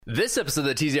This episode of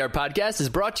the TZR podcast is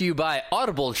brought to you by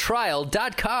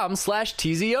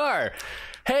audibletrial.com/TZR.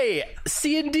 Hey,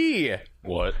 CND.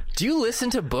 What? Do you listen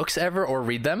to books ever or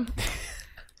read them?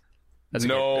 That's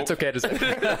no. Okay. It's okay to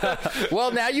say.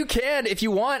 Well, now you can. If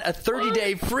you want a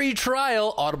 30-day free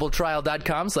trial,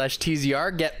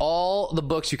 audibletrial.com/TZR. Get all the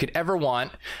books you could ever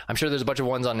want. I'm sure there's a bunch of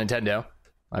ones on Nintendo.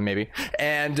 Maybe.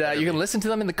 And you can listen to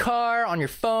them in the car, on your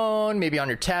phone, maybe on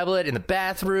your tablet, in the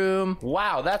bathroom.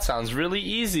 Wow, that sounds really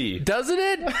easy. Doesn't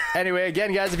it? Anyway,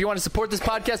 again, guys, if you want to support this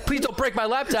podcast, please don't break my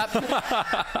laptop.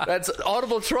 That's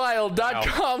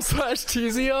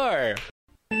audibletrial.com/TZR.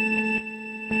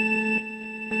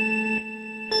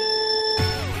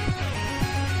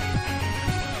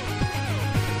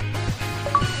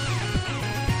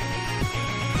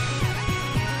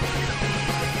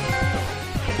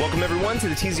 Welcome, everyone, to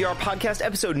the TZR Podcast,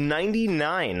 episode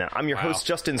 99. I'm your host,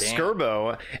 Justin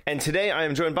Skirbo, and today I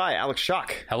am joined by Alex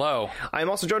Schock. Hello. I am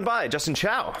also joined by Justin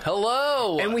Chow.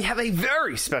 Hello. And we have a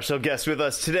very special guest with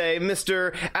us today,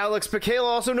 Mr. Alex Picala,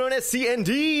 also known as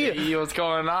CND. Hey, what's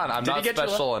going on? I'm not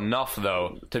special enough,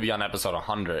 though, to be on episode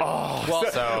 100. Oh,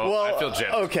 well, I feel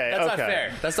gypped. Okay, That's not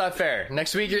fair. That's not fair.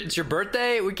 Next week, it's your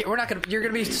birthday. We're not gonna. You're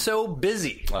gonna be so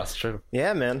busy. That's true.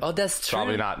 Yeah, man. Oh, that's true.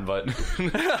 Probably not, but...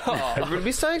 Everybody be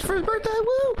psyched for his birthday,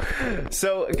 woo!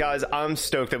 So, guys, I'm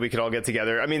stoked that we could all get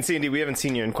together. I mean, CND, we haven't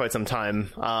seen you in quite some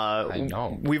time. I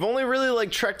know. We've only really,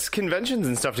 trekked conventions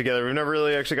and stuff together. We've never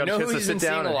really actually got a chance to sit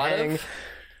down and hang.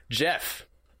 Jeff.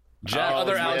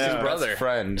 Other Alex's brother.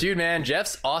 Friend. Dude, man,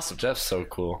 Jeff's awesome. Jeff's so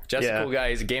cool. Jeff's a cool guy.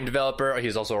 He's a game developer.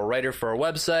 He's also a writer for a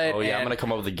website. Oh, yeah, I'm going to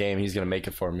come up with a game. He's going to make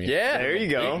it for me. Yeah. There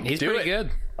you go. He's pretty good.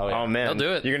 Oh, yeah. Oh, man. He'll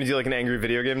do it. You're going to do an angry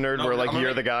video game nerd where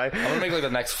you're the guy? I'm going to make the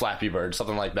next Flappy Bird,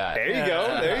 something like that. There you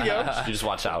go. There you go. You just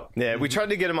watch out. Yeah, we tried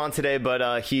to get him on today,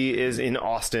 but he is in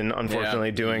Austin,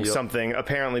 unfortunately, doing something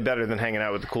apparently better than hanging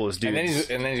out with the coolest dudes.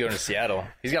 And then he's going to Seattle.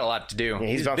 He's got a lot to do. Yeah,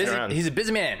 he's busy. around. He's a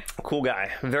busy man. Cool guy.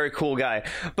 Very cool guy.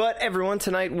 But everyone,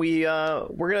 tonight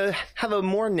we're going to have a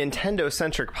more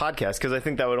Nintendo-centric podcast because I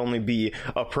think that would only be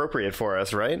appropriate for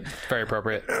us, right? Very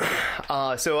appropriate.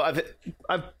 So I've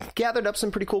gathered up some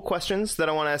pretty cool questions that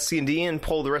I want to ask C&D and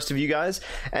poll the rest of you guys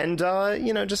and,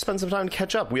 just spend some time to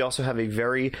catch up. We also have a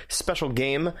very special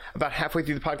game about halfway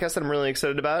through the podcast that I'm really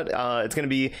excited about. It's going to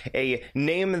be a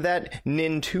Name That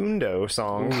Nintundo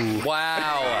song. Ooh.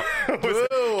 Wow.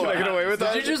 Can I get away with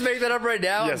that? Did you just make that up right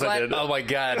now? Yes, I did. Oh, my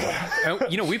God.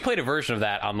 We played a version of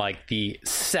that on the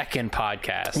second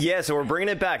podcast. Yeah, so we're bringing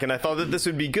it back, and I thought that this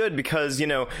would be good because,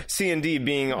 C&D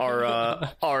being our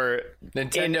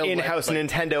Nintendo in-house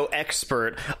Nintendo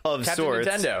expert of Captain sorts.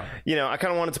 Nintendo. I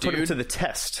kind of wanted to put him to the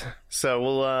test.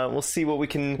 So we'll see what we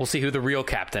can... We'll see who the real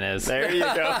captain is. There you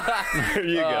go. There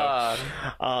you go.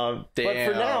 But for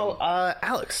Damn. now,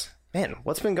 Alex... Man,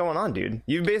 what's been going on, dude?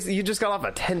 You just got off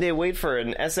a 10-day wait for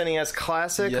an SNES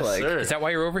Classic. Yes, sir. Is that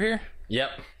why you're over here?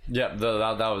 Yep.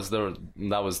 That was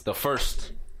the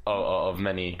first of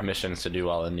many missions to do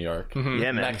while in New York. Yeah,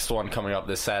 man. Next one coming up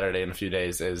this Saturday in a few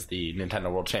days is the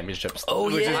Nintendo World Championships.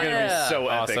 Which is going to be so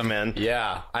epic, Awesome. man.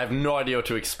 Yeah, I have no idea what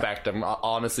to expect. I'm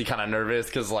honestly kind of nervous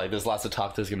because there's lots of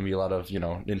talk. There's going to be a lot of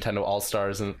Nintendo All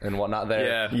Stars and whatnot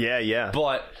there. Yeah.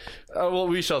 But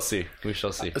we shall see. We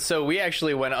shall see. So we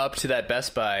actually went up to that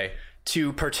Best Buy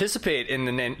to participate in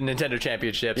the Nintendo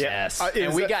Championships. Yes.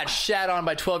 And we got shat on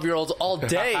by 12-year-olds all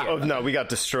day. Oh, no, we got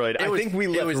destroyed. I think we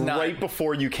left right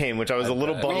before you came, which I was a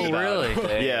little bummed about.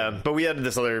 Really? Yeah, but we had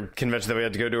this other convention that we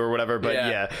had to go to or whatever. But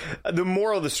yeah, the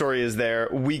moral of the story is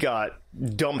we got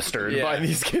dumpstered by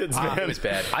these kids, man. It was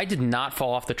bad. I did not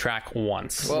fall off the track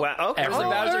once. Wow, okay. It was the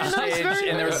Bowser very stage, nice.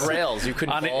 and there was rails. You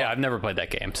couldn't fall. Yeah, I've never played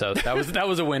that game, so that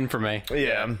was a win for me.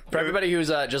 Yeah. For everybody who's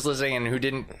just listening and who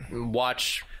didn't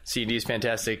watch CD's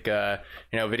fantastic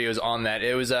videos on that,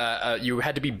 it was you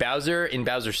had to be Bowser in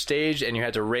Bowser's stage, and you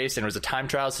had to race, and it was a time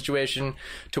trial situation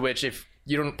to which if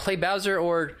you don't play Bowser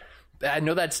or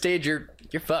know that stage, you're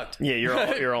fucked. Yeah,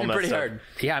 you're all messed pretty up. hard.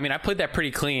 Yeah, I mean, I played that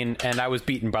pretty clean, and I was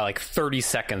beaten by 30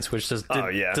 seconds, which does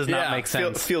not make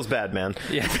sense. Feels bad, man.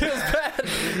 Yeah.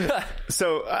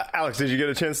 So, Alex, did you get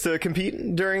a chance to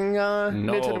compete during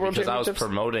Nintendo World because I was Championships?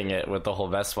 promoting it with the whole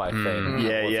Best Buy thing.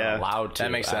 I wasn't allowed to.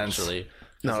 That makes sense. Actually.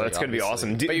 No, that's going to be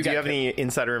awesome. Do you have any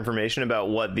insider information about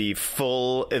what the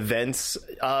full events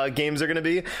games are going to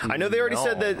be? I know they already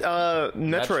said that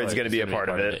Metroid's going to be a part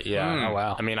of it. Yeah. Oh,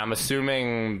 wow. I mean, I'm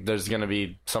assuming there's going to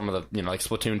be some of the, like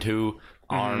Splatoon 2,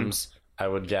 ARMS, I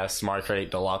would guess Mario Kart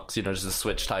 8 Deluxe, just the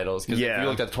Switch titles. Because if you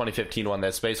looked at the 2015 one,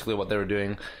 that's basically what they were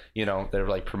doing. They're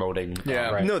like promoting.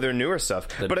 Right. No, they're newer stuff.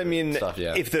 But I mean,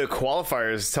 if the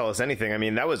qualifiers tell us anything, I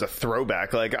mean, that was a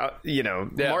throwback. Like,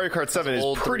 Mario Kart 7 is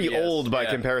pretty 3DS. old by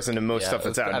comparison to most stuff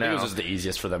that's out now. I think it was just the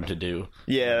easiest for them to do.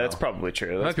 Yeah, that's probably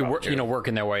true. That's might be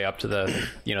working their way up to the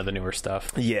the newer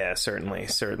stuff. Yeah, certainly.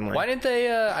 Why didn't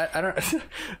they? I don't.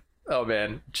 Oh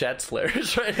man, chat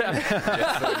slurs right now.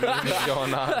 What's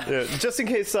going on? Yeah, just in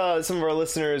case some of our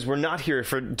listeners were not here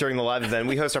during the live event,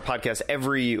 we host our podcast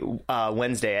every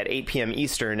Wednesday at 8 p.m.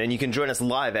 Eastern, and you can join us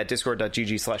live at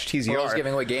discord.gg/TZR. We're always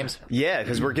giving away games. Yeah,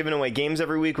 because we're giving away games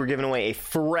every week. We're giving away a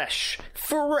fresh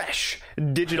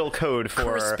digital code for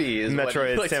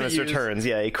Metroid Samus Returns.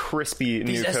 Yeah, a crispy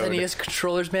new code. These SNES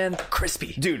controllers, man,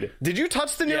 crispy. Dude, did you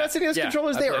touch the new SNES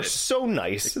controllers? They are so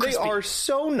nice. They are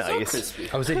so nice.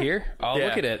 Oh, is it here? Oh,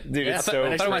 look at it. Dude, it's so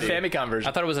I thought it was pretty. Famicom version.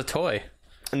 I thought it was a toy.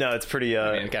 No, it's pretty...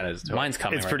 it kind of is. Mine's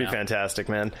coming It's right pretty now. fantastic,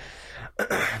 man.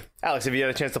 Alex, have you had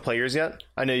a chance to play yours yet?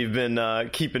 I know you've been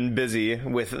keeping busy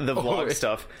with the vlog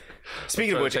stuff.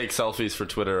 Speaking of which... take selfies for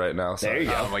Twitter right now. So. There you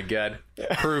go. Oh my god.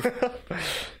 Proof.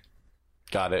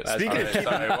 Got it. Speaking of keeping... No,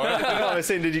 I was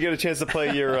saying, did you get a chance to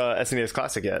play your SNES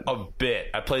Classic yet? A bit.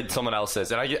 I played someone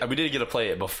else's, and we did get to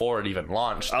play it before it even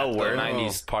launched. Oh, at word. the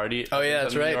 90s party. Oh, yeah,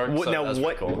 that's right.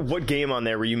 What game on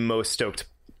there were you most stoked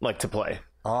to play?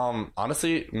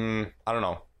 Honestly, I don't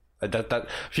know. That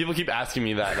people keep asking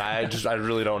me that, and I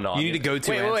really don't know. You need to go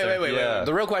to Wait. Yeah.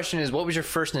 The real question is, what was your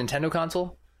first Nintendo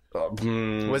console?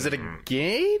 Was it a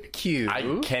GameCube?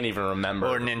 I can't even remember.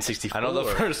 Or an N64? I know the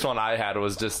first one I had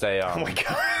was just a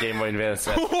Game Boy Advance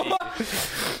SP.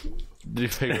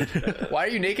 Why are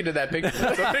you naked in that picture?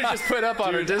 Somebody just put up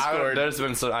on our Discord.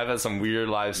 I've had some weird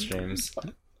live streams.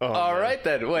 All right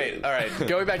then. Wait. All right.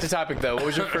 Going back to topic though. What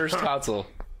was your first console?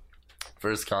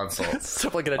 First console.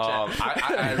 Stop looking at chat.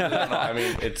 I really don't know. I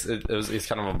mean, it's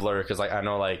kind of a blur because I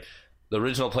know the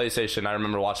original PlayStation. I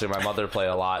remember watching my mother play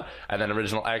a lot, and then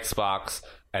original Xbox,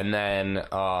 and then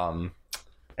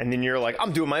you're like,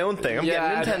 I'm doing my own thing. I'm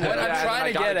getting Nintendo. What I'm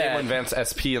trying to get at. Game Boy Advance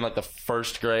SP in the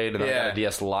first grade, and then I got a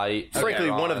DS Lite.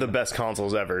 Frankly, one of the best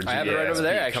consoles ever. I have it right over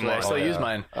there. Actually, I still use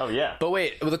mine. Oh yeah. But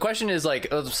wait, the question is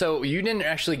so you didn't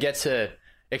actually get to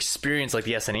experience the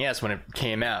SNES when it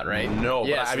came out, right? No,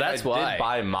 yeah, but so that's why. I did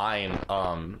buy mine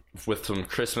with some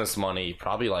Christmas money,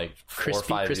 probably 4 or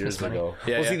 5 years ago.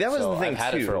 Yeah, well, see, that was the thing I've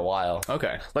had it for a while.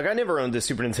 Okay. I never owned the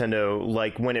Super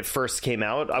Nintendo when it first came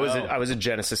out. I was a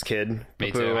Genesis kid.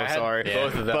 Me too. I'm sorry.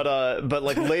 both of them. But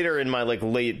later in my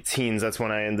late teens, that's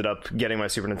when I ended up getting my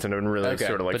Super Nintendo and really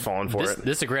sort of falling for it.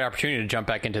 This is a great opportunity to jump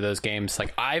back into those games.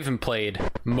 I haven't played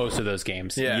most of those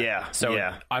games. Yeah. So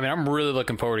I mean, I'm really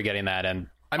looking forward to getting that. And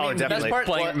I mean, the best part,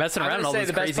 messing around. All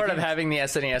the best part of games. having the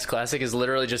SNES Classic is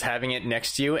literally just having it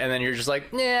next to you, and then you're just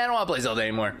like, I don't want to play Zelda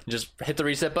anymore. Just hit the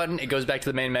reset button. It goes back to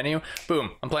the main menu. Boom,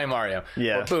 I'm playing Mario.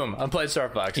 Yeah. Or boom, I'm playing Star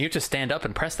Fox. You have to stand up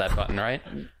and press that button, right?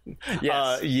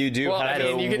 Yes. You do have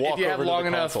to walk if you have over long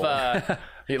to the enough, console.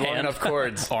 long enough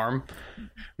cords. Arm.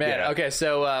 Man, Yeah. okay,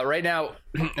 so right now,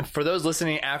 for those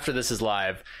listening after this is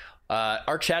live,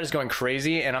 our chat is going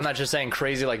crazy, and I'm not just saying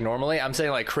crazy like normally. I'm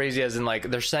saying crazy as in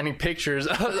they're sending pictures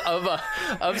of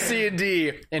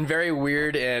CND in very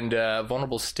weird and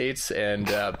vulnerable states, and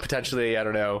potentially, I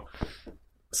don't know,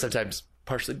 sometimes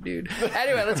partially nude.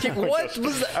 Anyway, let's keep. What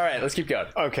was that? All right, let's keep going.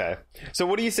 Okay, so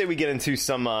what do you say we get into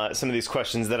some of these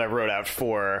questions that I wrote out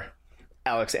for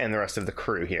Alex and the rest of the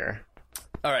crew here?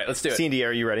 All right, let's do it. CND,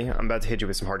 are you ready? I'm about to hit you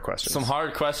with some hard questions. Some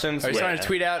hard questions. Are you trying to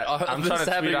tweet out? I'm trying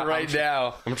to tweet out right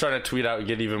now. I'm trying to tweet out and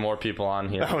get even more people on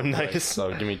here. Oh, nice. So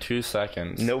give me 2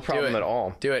 seconds. No problem at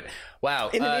all. Do it. Wow.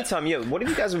 In the meantime, what have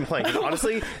you guys been playing? 'Cause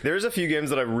honestly, there's a few games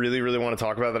that I really, really want to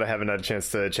talk about that I haven't had a chance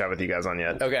to chat with you guys on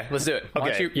yet. Okay, let's do it.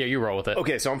 Okay. You roll with it.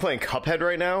 Okay, so I'm playing Cuphead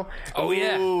right now. Oh,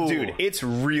 yeah. Dude, it's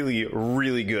really,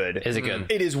 really good. Is it good?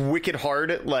 It is wicked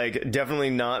hard. Definitely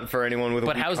not for anyone with a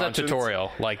But weak how's that conscience.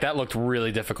 tutorial? That looked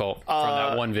really difficult from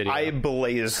that one video. I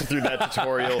blazed through that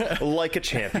tutorial like a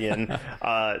champion.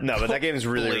 No, but that game is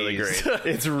really, really great.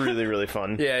 It's really, really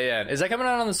fun. Yeah. Is that coming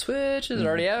out on the Switch? Is it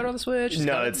already out on the Switch?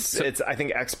 No, it's I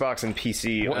think Xbox and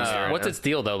PC. What's its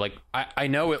deal though? I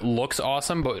know it looks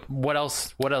awesome, but what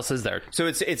else is there? So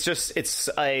it's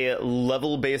a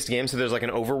level based game. So there's an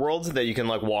overworld that you can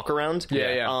walk around.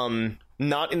 Yeah.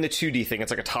 not in the 2D thing.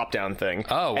 It's like a top-down thing.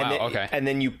 Oh, wow, and then, okay. And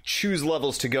then you choose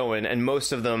levels to go in, and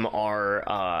most of them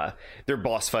are they're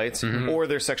boss fights, or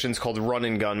there's sections called Run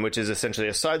and Gun, which is essentially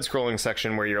a side-scrolling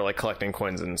section where you're like collecting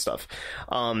coins and stuff.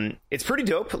 It's pretty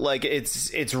dope. Like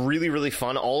it's really, really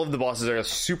fun. All of the bosses are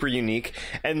super unique,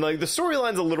 and like the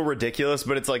storyline's a little ridiculous,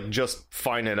 but it's like just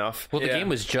fine enough. Well, the game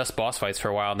was just boss fights for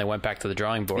a while, and they went back to the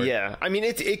drawing board. Yeah, I mean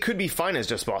it could be fine as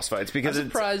just boss fights because I'm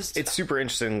surprised. it's super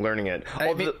interesting learning it.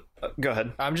 Go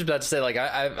ahead. I'm just about to say, like,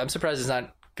 I'm surprised it's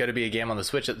not going to be a game on the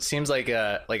Switch. It seems like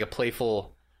a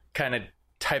playful kind of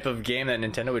type of game that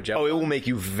Nintendo would jump. Oh, it will make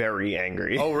you very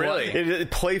angry. Oh, really?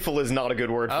 Playful is not a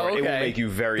good word for it. It will make you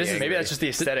very angry. Maybe that's just the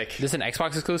aesthetic. This is an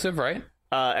Xbox exclusive, right?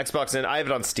 Xbox, and I have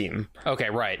it on Steam. Okay,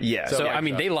 right. Yeah. So I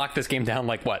mean, they locked this game down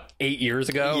like what, 8 years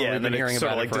ago? Yeah, We've and been then hearing it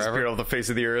sort about of it like forever. disappeared off the face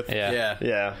of the earth.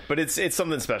 Yeah. But it's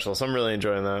something special, so I'm really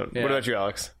enjoying that. Yeah. What about you,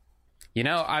 Alex? You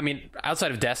know, I mean,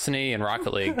 outside of Destiny and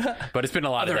Rocket League, but it's been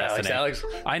a lot of Destiny. Alex.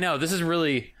 I know, this is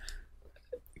really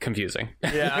confusing.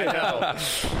 Yeah, I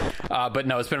know. But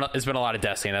no, it's been a lot of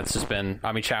Destiny. That's just been,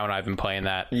 I mean, Chow and I have been playing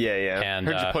that. Yeah. And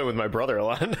Heard you play with my brother a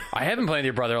lot. I have been playing with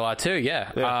your brother a lot too.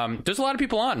 Yeah. There's a lot of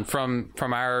people on from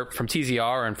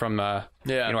TZR and from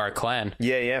our clan.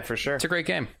 Yeah, for sure. It's a great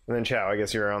game. And then Chow, I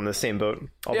guess you're on the same boat.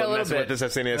 Yeah, a little messing bit. with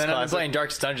this SNES And then I'm Classic. playing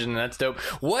Darkest Dungeon, and that's dope.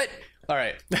 What? All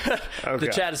right.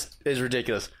 The chat is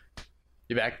ridiculous.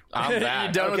 You back? I'm back.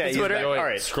 You done with the Twitter? All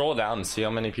right. Scroll down and see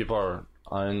how many people are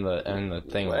in the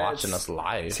thing watching us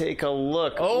live. Take a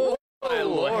look. Oh, my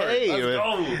Lord.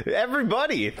 Hey,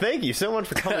 everybody. Thank you so much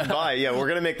for coming by. Yeah, we're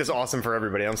going to make this awesome for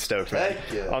everybody. I'm stoked, man.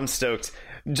 Thank you. I'm stoked.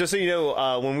 Just so you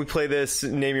know, when we play this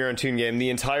Name Your Own Tune game, the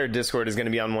entire Discord is going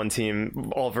to be on one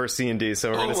team, all versus CND.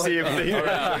 So we're going to see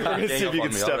if you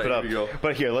can step it up.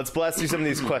 But here, let's blast through some of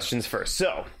these questions first.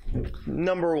 So,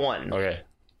 number one.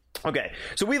 Okay,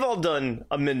 so we've all done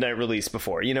a midnight release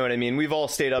before, you know what I mean? We've all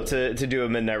stayed up to do a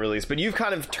midnight release, but you've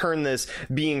kind of turned this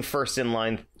being first in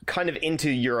line kind of into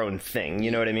your own thing,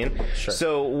 you know what I mean? Sure.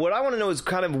 So what I want to know is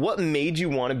kind of what made you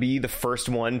want to be the first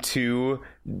one to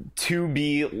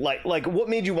be like what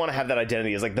made you want to have that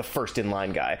identity as like the first in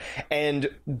line guy? And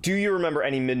do you remember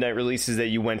any midnight releases that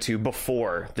you went to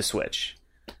before the Switch?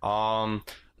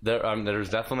 There's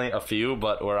definitely a few,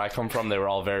 but where I come from, they were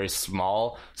all very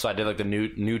small. So I did like the new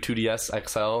 2DS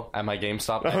XL at my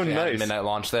GameStop. Oh, nice. Midnight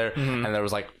launch there, and there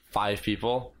was like 5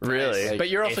 people. Really? Like, But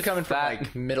you're also coming from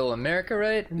like middle America,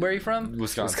 right? Where are you from?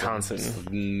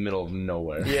 Wisconsin. Middle of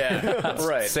nowhere. Yeah,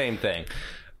 right. Same thing.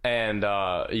 And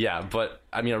but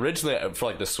I mean, originally for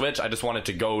like the Switch, I just wanted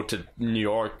to go to New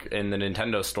York in the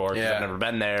Nintendo store because I've never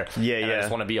been there. I just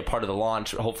want to be a part of the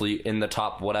launch, hopefully in the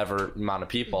top whatever amount of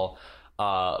people.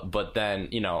 But then,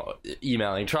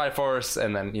 emailing Triforce,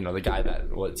 and then, the guy that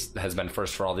has been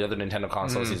first for all the other Nintendo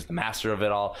consoles, he's the master of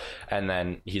it all. And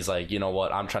then he's like, you know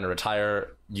what, I'm trying to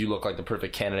retire. You look like the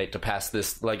perfect candidate to pass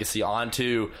this legacy on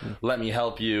to. Let me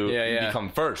help you become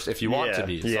first if you want to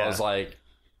be. So I was like,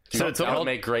 so it's I'll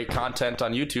make great content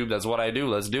on YouTube. That's what I do.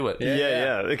 Let's do it.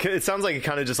 Yeah. It sounds like it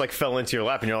kind of just like fell into your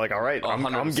lap, and you're like, all right,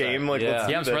 I'm game. Like, let's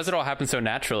do I'm surprised it all happened so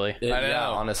naturally. I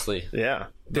know, honestly. Yeah.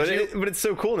 But it's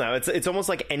so cool now. It's almost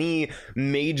like any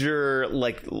major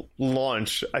like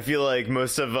launch. I feel like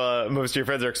most of your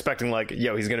friends are expecting like,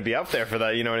 yo, he's gonna be out there for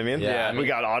that. You know what I mean? Yeah. I mean, we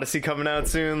got Odyssey coming out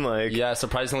soon. Like, yeah.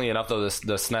 Surprisingly enough, though, the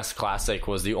SNES Classic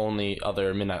was the only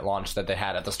other midnight launch that they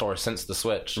had at the store since the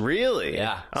Switch. Really?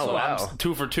 Yeah. Oh, so wow. I'm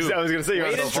 2 for 2. I was gonna say you're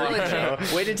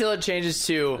Wait until it changes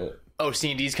to. Oh,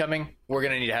 C&D's coming. We're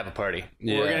gonna need to have a party.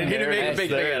 Yeah. We're gonna need to make a big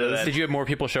thing out of that. Did you have more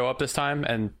people show up this time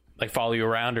and like follow you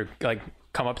around or like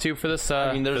come up to you for this?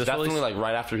 I mean, there's definitely release? like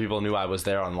right after people knew I was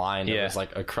there online, there was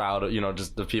like a crowd of,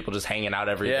 just the people just hanging out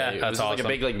every day. It that's was awesome. like a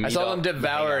big like I saw them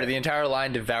devour the entire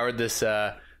line devoured this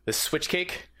Switch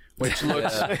cake, which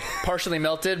looks partially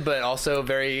melted, but also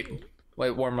very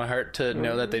warmed my heart to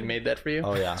know that they made that for you.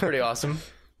 Oh yeah, it's pretty awesome.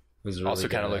 It was really also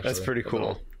kind of looks that's pretty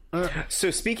cool. So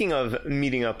speaking of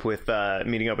meeting up with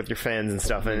your fans and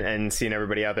stuff, and seeing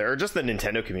everybody out there, or just the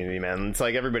Nintendo community, man, it's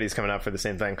like everybody's coming out for the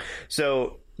same thing.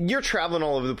 So you're traveling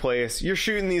all over the place, you're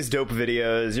shooting these dope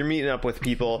videos, you're meeting up with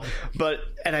people,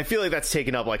 and I feel like that's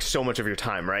taken up like so much of your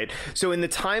time, right? So in the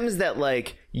times that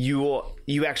like you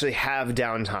actually have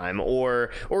downtime,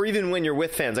 or even when you're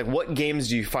with fans, like what games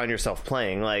do you find yourself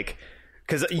playing? Like,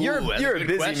 because you're a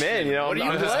busy question. man, What are you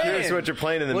I'm just playing? curious what you're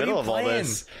playing in the middle of all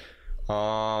this.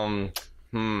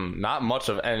 Not much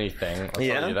of anything. I'll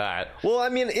tell you that. Well, I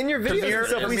mean, in your videos and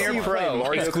stuff, we see you play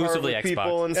Mario exclusively Kart with Xbox.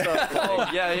 people and stuff.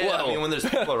 Like, Yeah. I mean, when there's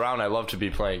people around, I love to be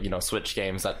playing, Switch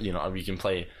games that, we can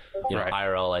play,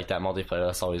 IRL like that multiplayer.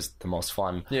 That's always the most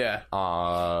fun. Yeah.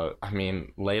 I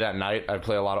mean, late at night, I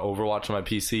play a lot of Overwatch on my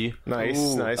PC.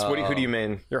 nice. Who do you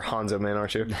main? You're Hanzo man,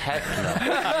 aren't you? Heck no.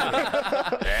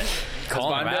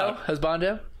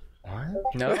 Husbando?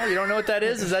 What? No, you don't know what that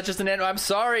is? Is that just an I'm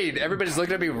sorry. Everybody's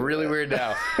looking at me really weird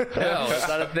now. No, it's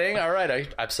not a thing? All right,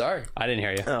 I'm sorry. I didn't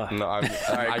hear you. No,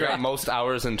 I got most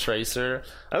hours in Tracer.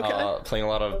 Okay. Playing a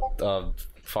lot of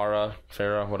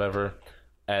Farah, whatever.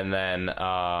 And then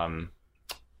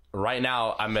right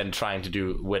now I've been trying to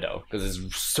do Widow because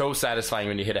it's so satisfying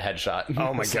when you hit a headshot.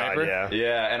 Oh my god,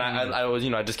 yeah. And I was,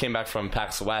 I just came back from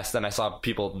PAX West and I saw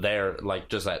people there, like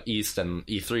just at East and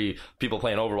E3, people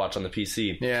playing Overwatch on the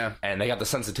PC. Yeah. And they got the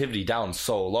sensitivity down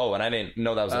so low, and I didn't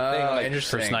know that was a thing. Like,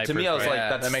 interesting. To me, I was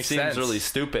like, that makes seems sense. really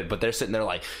stupid, but they're sitting there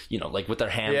like, like with their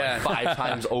hand like 5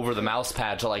 times over the mouse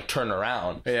pad to like turn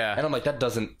around. Yeah. And I'm like, that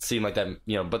doesn't seem like that,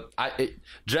 but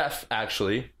Jeff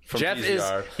actually. Jeff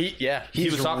TZR, he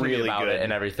was talking really to me about good. it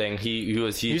and everything. He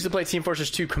used to play Team Fortress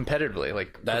 2 competitively,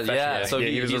 like that, yeah. So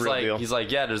he was a real deal. he's like,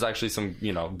 there's actually some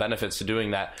benefits to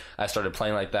doing that. I started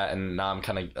playing like that, and now I'm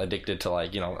kind of addicted to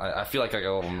like I feel like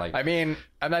I'm like. I mean,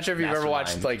 I'm not sure if you've ever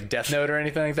watched like Death Note or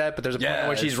anything like that, but there's a point in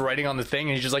which he's writing on the thing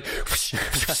and he's just like,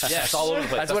 it's all over the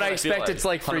place. That's what I expect it's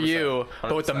like for you,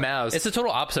 but with the mouse. It's the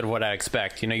total opposite of what I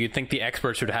expect. You'd think the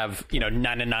experts would have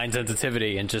 9-9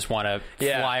 sensitivity and just want to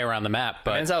fly around the map.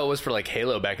 But that's how it was for like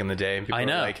Halo back in the day. People I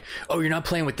know. were like, oh, you're not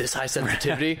playing with this high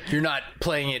sensitivity. You're not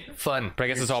playing it fun. I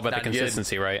guess it's all about the not good.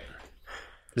 consistency, right?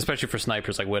 Especially for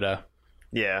snipers like Widow.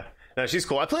 Yeah. No, she's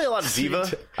cool. I play a lot of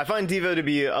Diva. I find Diva to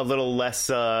be a little less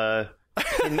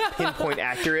pinpoint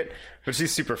accurate, but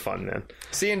she's super fun, man.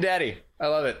 Seeing Daddy. I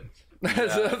love it.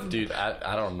 Yeah, dude,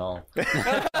 I don't know.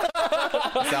 I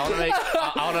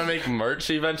want to make merch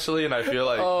eventually, and I feel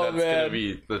like that's gonna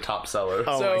be the top seller.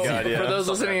 Oh so my god! Yeah. For those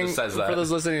Something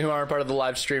listening who aren't part of the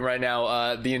live stream right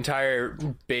now, the entire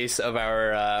base of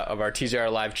our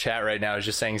TZR live chat right now is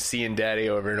just saying "Seeing Daddy"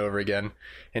 over and over again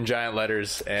in giant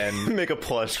letters, and make a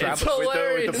plush It's with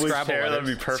hilarious. the blue Scrabble chair. letters.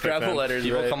 That'd be perfect. Scrabble man. letters.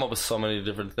 People right? come up with so many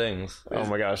different things. Oh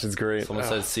my gosh, it's great. Someone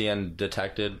says CN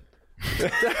detected.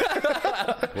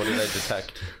 What did I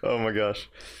detect? Oh my gosh.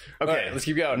 Okay, right, let's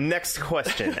keep going. Next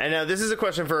question, and now this is a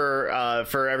question for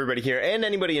everybody here and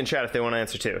anybody in chat if they want to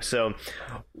answer too. So,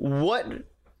 what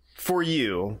for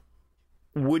you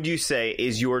would you say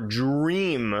is your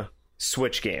dream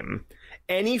Switch game?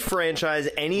 Any franchise,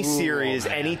 any series,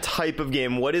 any type of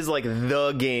game. What is like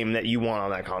the game that you want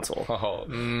on that console?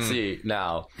 See,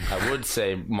 now I would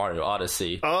say Mario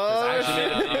Odyssey. 'Cause I actually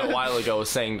made a video a while ago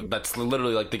saying that's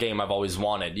literally like the game I've always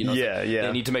wanted.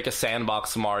 They need to make a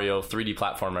sandbox Mario 3D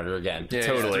platformer again. Yeah,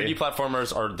 totally. 3D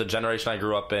platformers are the generation I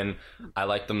grew up in. I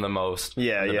like them the most.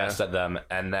 Yeah, I'm the yeah. best at them,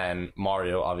 and then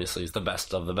Mario obviously is the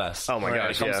best of the best. Oh my when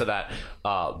gosh, it comes yeah. to that,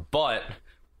 but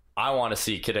I want to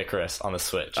see Kid Icarus on the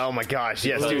Switch. Oh my gosh,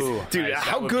 yes, dude! nice.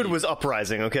 How That would good be was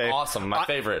Uprising? Okay, awesome. My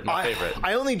favorite.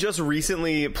 I only just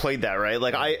recently played that. Right,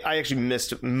 like I actually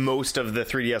missed most of the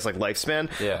 3DS like lifespan.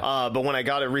 Yeah. But when I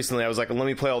got it recently, I was like, let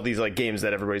me play all these like games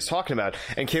that everybody's talking about.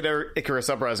 And Kid Icarus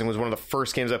Uprising was one of the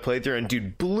first games I played through, and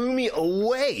dude, blew me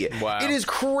away. Wow. It is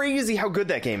crazy how good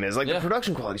that game is. Like the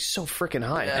production quality is so freaking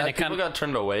high. And people got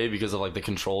turned away because of like the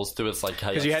controls to it. It's like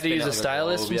how you had to use a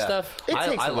stylus and stuff? It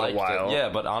takes a little liked while. it. Yeah,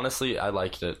 but honestly, I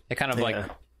liked it. It kind of like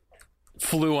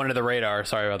flew under the radar.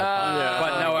 Sorry about that.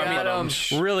 But no, I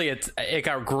mean, really, it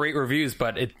got great reviews,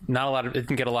 but it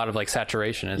didn't get a lot of like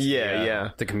saturation. It's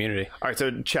the community. All right,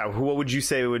 so Chow, what would you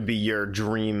say would be your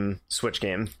dream Switch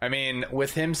game? I mean,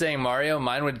 with him saying Mario,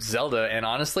 mine would Zelda, and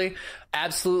honestly,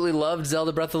 absolutely loved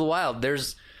Zelda Breath of the Wild.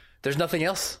 There's nothing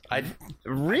else. I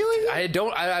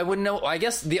wouldn't know. I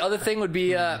guess the other thing would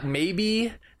be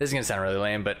maybe this is gonna sound really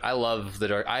lame, but I love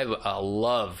I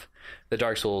love the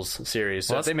Dark Souls series.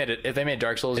 So if they made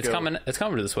Dark Souls, It's coming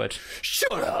to the Switch.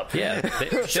 Shut up. Yeah.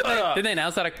 Did they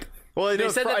announce that? Well, They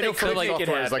said that I know they could make it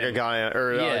Software is like a happen. guy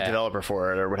or a Yeah. developer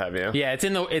for it or what have you. Yeah,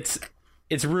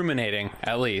 it's ruminating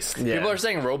at least. Yeah. People are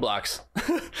saying Roblox.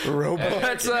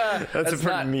 Roblox. That's a pretty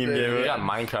not- meme We game. got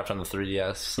Minecraft on the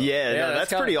 3DS. So Yeah, no, that's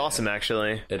that's pretty kinda- awesome,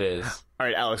 actually. it is. All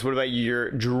right, Alex, what about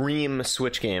your dream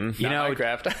Switch game? You know,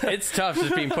 Minecraft. it's tough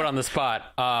just being put on the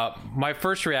spot. My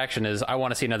first reaction is I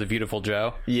want to see another Beautiful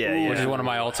Joe. Yeah, which is one of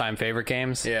my all-time favorite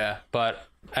games. Yeah.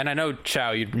 And I know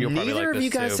Chow, you'll probably like Neither this of you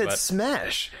guys too, said but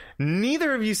Smash.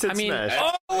 Neither of you said Smash.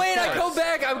 Oh wait, I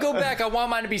go back. I want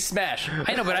mine to be Smash.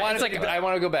 I know, but I want to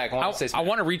go back. I want to say I Smash.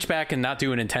 want to reach back and not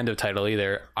do a Nintendo title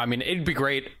either. I mean, it'd be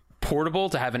great portable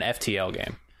to have an FTL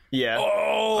game. Yeah.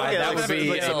 That would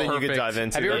be something you could dive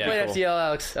into. Have you ever played FTL,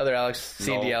 Alex? Other Alex?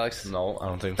 CND, Alex? No, I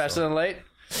don't think Faster so. Than Light?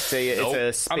 It's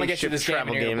a I'm gonna get you spaceship this game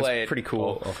travel and you're game. gonna play It's it. pretty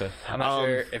cool. Okay. I'm not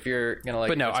sure if you're gonna like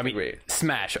it. But no, It's I mean, great.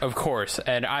 Smash, of course,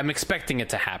 and I'm expecting it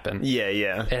to happen. Yeah.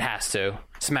 It has to.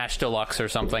 Smash Deluxe or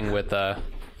something with the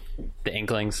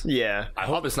Inklings. Yeah. I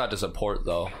hope it's not to support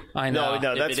though. I know.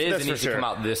 No, If that's, it is, that's it for needs sure. to come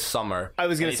out this summer. I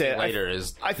was gonna say Anything later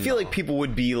is. I feel like people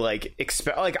would be like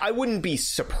I wouldn't be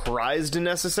surprised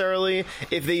necessarily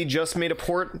if they just made a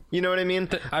port. You know what I mean?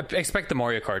 I expect the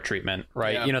Mario Kart treatment,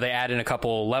 right? Yeah. You know, they add in a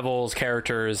couple levels,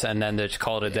 characters, and then they just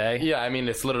call it a day. Yeah, I mean,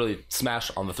 it's literally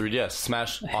Smash on the 3DS,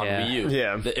 Smash on Yeah. Wii U.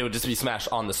 Yeah. It would just be Smash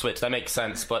on the Switch. That makes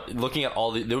sense. But looking at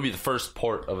all it would be the first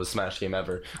port of a Smash game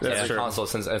ever. That's Every true. console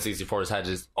since N64 has had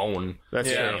its own That's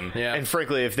Yeah. game. Yeah. And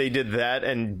frankly, if they did that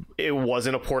and it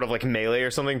wasn't a port of like Melee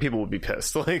or something, people would be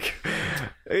pissed. Like,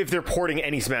 if they're porting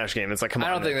any Smash game, it's like, come on.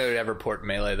 I don't think they would ever port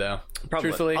Melee though. Probably.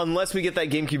 Truthfully. Unless we get that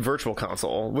GameCube Virtual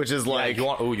Console, which is like, You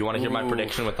want to hear my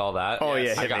prediction with all that? Oh,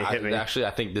 yeah, hit me. Actually,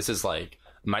 I think this is like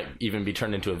might even be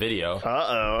turned into a video.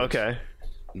 okay.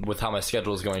 With how my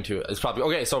schedule is going to, it's probably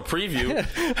okay. So preview.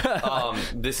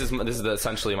 This is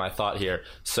essentially my thought here.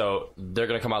 So they're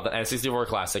going to come out the N64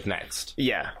 Classic next.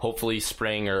 Yeah. Hopefully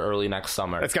spring or early next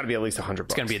summer. It's got to be at least $100.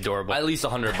 It's going to be adorable. At least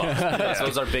 $100. Because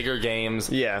those are bigger games.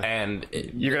 Yeah. And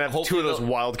You're going to have two of those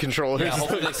wild controllers. Yeah,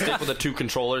 hopefully they stick with a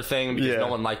 2-controller thing because Yeah. no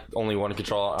one liked only one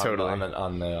controller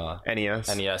on the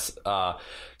NES. NES.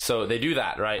 So they do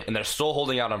that, right? And they're still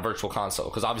holding out on Virtual Console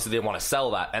because obviously they want to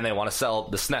sell that and they want to sell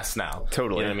the SNES now.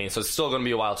 Totally. You know what I mean? So it's still going to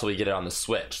be a while till we get it on the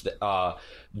Switch.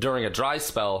 During a dry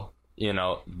spell,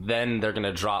 then they're going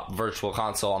to drop Virtual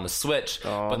Console on the Switch.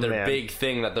 But their big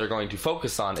thing that they're going to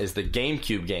focus on is the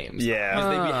GameCube games. Yeah.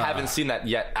 Because we haven't seen that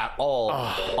yet at all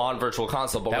on Virtual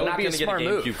Console. But That we're would not be a going to get a smart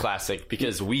GameCube move. Classic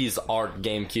because Wii's are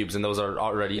GameCubes and those are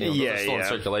already those are still in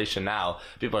circulation now.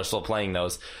 People are still playing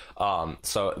those.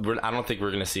 So I don't think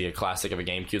we're going to see a classic of a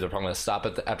GameCube. They're probably going to stop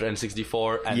after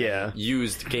N64 and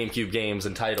used GameCube games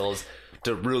and titles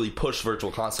to really push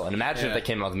Virtual Console. And imagine if they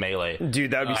came out with Melee.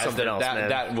 Dude, that would be something else, man.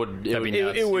 That would be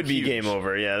It would be huge. game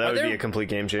over. Yeah, that would be a complete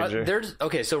game changer.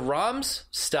 So ROMs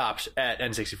stopped at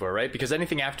N64, right? Because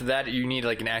anything after that, you need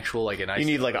like an actual like an ISO. You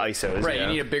need like ISOs. Right, yeah.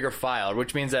 you need a bigger file,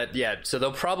 which means that, so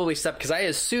they'll probably stop, because I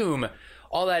assume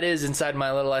all that is inside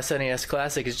my little SNES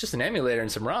Classic is just an emulator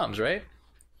and some ROMs, right?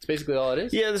 It's basically all it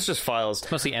is. Yeah, it's just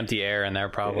files. Mostly empty air in there,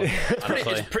 probably.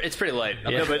 Honestly. It's pretty light.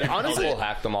 Yeah, but honestly, People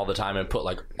hack them all the time and put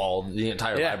like the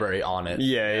entire library on it.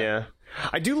 yeah.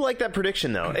 I do like that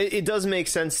prediction though. It does make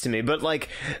sense to me, but like,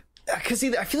 because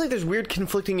I feel like there's weird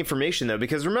conflicting information though,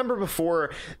 because remember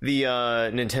before the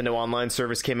Nintendo Online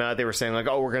service came out, they were saying like,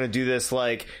 oh, we're gonna do this,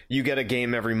 like you get a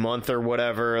game every month or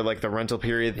whatever, like the rental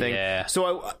period thing. Yeah.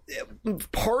 So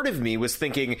part of me was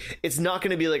thinking it's not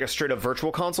gonna be like a straight up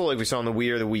Virtual Console like we saw on the Wii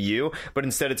or the Wii U, but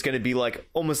instead it's gonna be like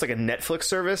almost like a Netflix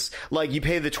service. Like you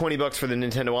pay the $20 for the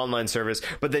Nintendo Online service,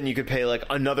 but then you could pay like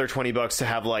another $20 to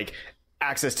have like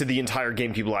access to the entire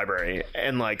GameCube library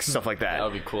and like stuff like that. That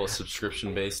would be cool,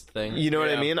 subscription based thing. You know what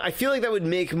I mean? I feel like that would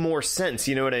make more sense.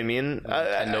 You know what I mean?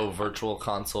 Nintendo Virtual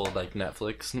Console like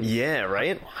Netflix. Yeah,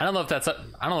 right. I don't know if that's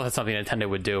something Nintendo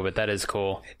would do, but that is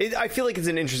cool. I feel like it's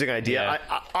an interesting idea.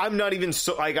 Yeah. I'm not even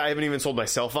I haven't even sold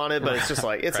myself on it, but it's just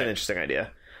like it's an interesting idea.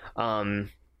 I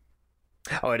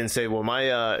didn't say. Well,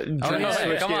 my dream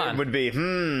Switch come game on. would be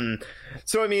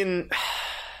So I mean.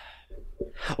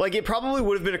 Like, it probably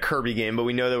would have been a Kirby game, but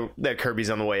we know that Kirby's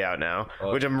on the way out now,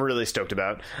 which I'm really stoked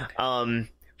about.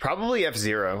 Probably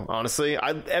F-Zero, honestly.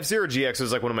 F-Zero GX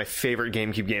was, like, one of my favorite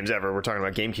GameCube games ever. We're talking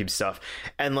about GameCube stuff.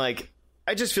 And, like,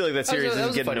 I just feel like that series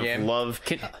isn't getting enough love.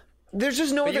 There's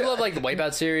just no But you love like the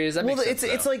Wipeout series. That makes sense,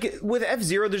 it's like with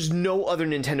F-Zero, there's no other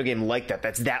Nintendo game like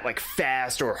that's that like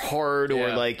fast or hard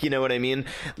or like, you know what I mean?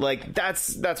 Like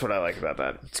that's what I like about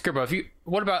that. Scribbo,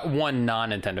 what about one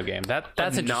non-Nintendo game?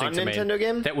 That's interesting to me. Non-Nintendo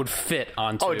game that would fit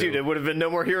onto. Oh, dude, it would have been No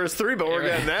More Heroes 3, but we're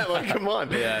getting that. Like, come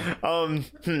on. Yeah. I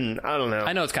don't know.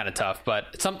 I know it's kind of tough,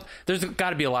 but there's got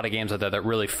to be a lot of games out there that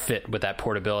really fit with that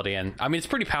portability, and I mean it's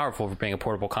pretty powerful for being a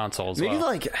portable console as well.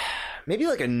 Maybe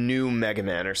like a new Mega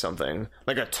Man or something,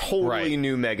 like a totally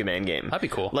new Mega Man game. That'd be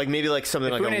cool. Like maybe like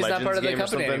something like a Fune's Legends not part of the game or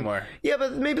company something. anymore. Yeah,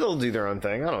 but maybe they'll do their own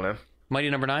thing. I don't know. Mighty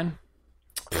Number 9.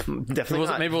 Definitely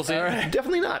not. Maybe we'll see.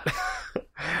 Definitely not.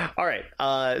 All right.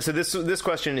 So this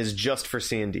question is just for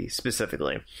CND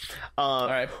specifically. All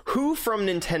right. Who from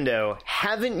Nintendo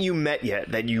haven't you met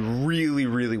yet that you really,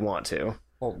 really want to?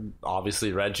 Well,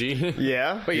 obviously Reggie.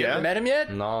 Yeah. Wait, you haven't met him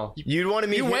yet? No. You'd want to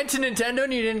meet You him? went to Nintendo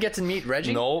and you didn't get to meet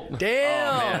Reggie? Nope.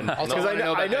 Damn. Because I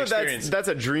know that's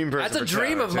a dream person. That's a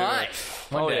dream of mine.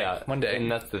 One day. And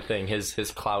that's the thing. His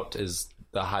clout is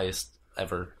the highest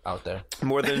ever out there.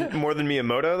 More than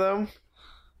Miyamoto though.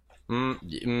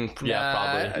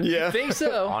 Yeah, probably. Yeah. I think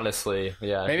so. Honestly,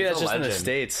 yeah. Maybe he's that's a just in the legend.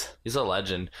 States. He's a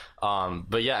legend.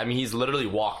 But yeah, I mean, he's literally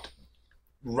walked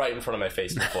right in front of my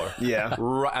face before. Yeah.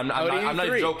 Right, I'm not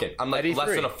E3. joking. I'm like At less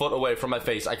E3. than a foot away from my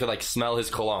face. I could like smell his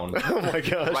cologne Oh my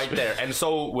gosh. right there. And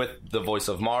so with the voice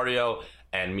of Mario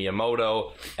and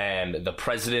Miyamoto and the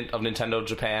president of Nintendo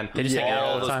Japan, just hang out all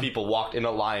all the those time? people walked in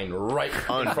a line right in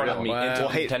front of me Wow. into Well,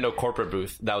 the Nintendo corporate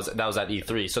booth. That was at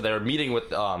E3. So they were meeting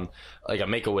with like a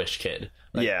Make-A-Wish kid.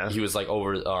 Like, Yeah. he was like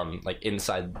over like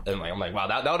inside, and like I'm like, wow,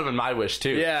 that would have been my wish too.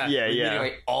 Yeah. Yeah, Meeting, yeah.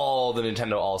 like all the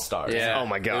Nintendo All Stars. Yeah. Oh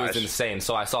my It gosh. was insane.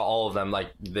 So I saw all of them, like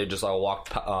they just all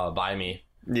walked by me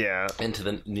Yeah. into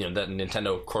the the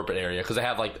Nintendo corporate area, because they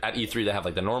have like at E3 they have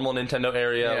like the normal Nintendo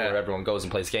area Yeah. where everyone goes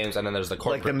and plays games, and then there's the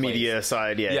corporate Like the media place.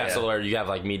 side. Yeah. Yeah, so where you have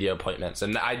like media appointments,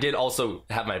 and I did also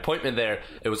have my appointment there.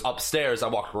 It was upstairs. I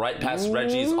walked right past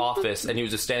Reggie's office, and he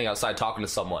was just standing outside talking to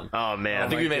someone. Oh man. I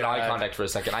think we made eye contact for a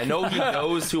second. I know he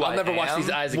knows who I'll never watch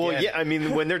these eyes again. Well, yeah, I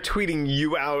mean, when they're tweeting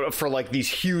you out for like these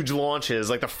huge launches,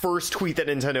 like the first tweet that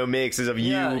Nintendo makes is of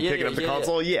you picking up the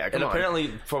console. Yeah, come and on.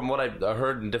 apparently, from what I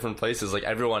heard in different places, like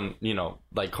everyone,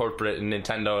 like corporate and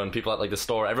Nintendo and people at like the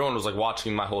store, everyone was like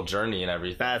watching my whole journey and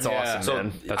everything. That's Yeah. awesome, So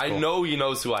man. That's I cool. know he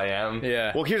knows who I am.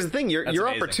 Yeah. Well, here's the thing: your amazing.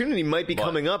 opportunity might be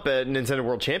coming up at Nintendo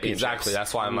World Championships. Exactly.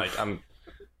 That's why I'm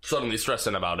suddenly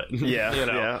stressing about it. Yeah, you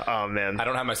know. yeah. Oh man. I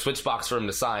don't have my Switch box for him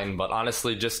to sign, but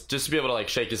honestly, just to be able to like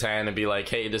shake his hand and be like,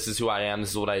 "Hey, this is who I am.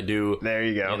 This is what I do." There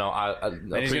you go. I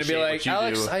And he's appreciate gonna be like, what you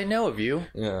Alex, do. I know of you.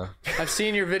 Yeah, I've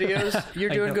seen your videos. You're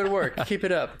doing good work. Keep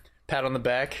it up. Pat on the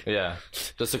back. yeah.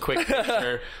 Just a quick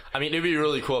picture. I mean, it'd be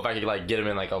really cool if I could like get him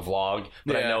in like a vlog.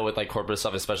 But I Yeah. know with like corporate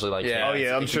stuff, especially like Yeah. Oh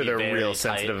yeah, I'm it sure can be they're very real tight.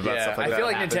 sensitive about Yeah, stuff like I that. feel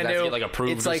like Happens, has to Nintendo. get, like,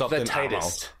 approved It's or like the something. I don't know.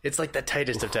 tightest. It's like the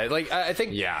tightest of tight. Like I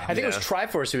think. Yeah. I think it was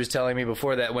Triforce who was telling me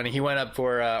before that when he went up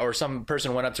for, or some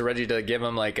person went up to Reggie to give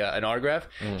him like an autograph.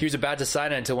 He was about to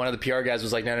sign it until one of the PR guys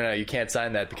was like, "No, you can't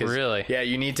sign that because Really? yeah,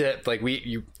 you need to like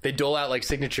they dole out like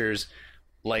signatures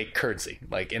like currency,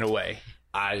 like in a way."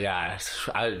 I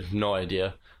have no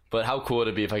idea. But how cool would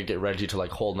it be if I could get Reggie to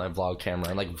like hold my vlog camera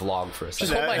and like vlog for a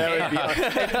second? hold my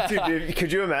That would be, dude,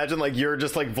 could you imagine like you're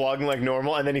just like vlogging like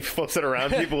normal and then he flips it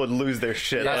around? People would lose their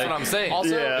shit. That's Like, what I'm saying.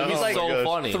 Also, Yeah, he's oh like my gosh.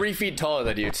 funny. 3 feet taller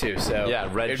than you too. So Yeah,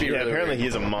 it'd Reggie. be yeah, really apparently weird.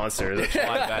 he's a monster. That's Like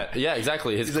that. Yeah,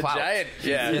 exactly. His He's a clout. giant.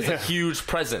 Yeah, He has a huge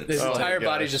presence. his entire my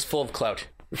body's gosh. just full of clout.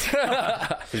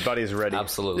 His body is ready.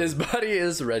 Absolutely. His body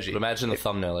is Reggie. Imagine the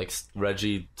thumbnail, like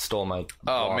Reggie stole my. Oh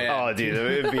vlog. man. Oh, dude,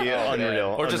 it would be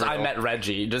unreal. Or just unreal. I met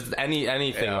Reggie. Just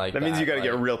anything like that. That means you got to like,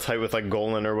 get real tight with like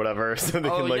Golan or whatever, so they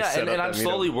Oh can like yeah, set and up. I'm that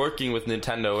slowly meetup. working with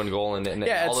Nintendo and Golan and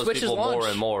Yeah, at all those Switch's people launch. more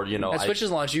and more. At Switch's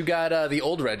launch, you got the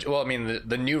old Reggie. Well, I mean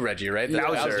the new Reggie, right? The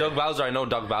Bowser. Doug Bowser. I know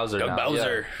Doug Bowser. Doug now.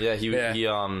 Bowser. Yeah, Yeah. he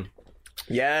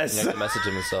Yes, I can message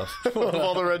him and stuff.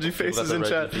 all the Reggie faces The in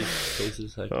Reggie chat.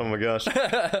 faces, like- Oh my gosh.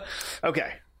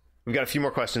 Okay. We've got a few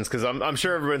more questions because I'm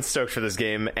sure everyone's stoked for this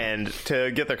game and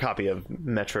to get their copy of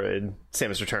Metroid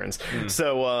Samus Returns.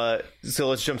 So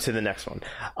let's jump to the next one.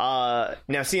 Now,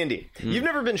 CND, you've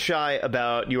never been shy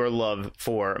about your love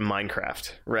for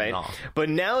Minecraft, right? No. But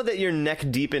now that you're neck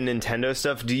deep in Nintendo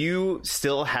stuff, do you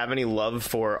still have any love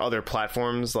for other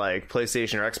platforms like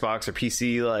PlayStation or Xbox or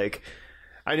PC? Like,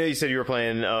 I know you said you were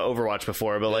playing Overwatch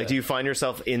before, but like, do you find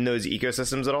yourself in those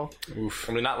ecosystems at all?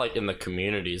 I mean, not like in the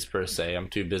communities per se. I'm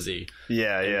too busy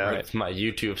Yeah. with my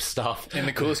YouTube stuff. in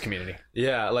the coolest community.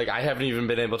 Yeah, like I haven't even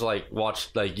been able to like watch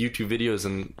like YouTube videos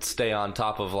and stay on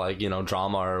top of like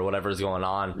drama or whatever's going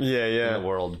on Yeah. in the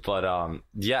world. But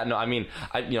yeah, no, I mean,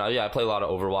 I play a lot of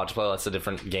Overwatch, play lots of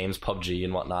different games, PUBG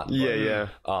and whatnot. But, Yeah.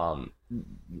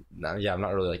 I'm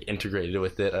not really like integrated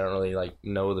with it. I don't really like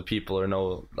know the people or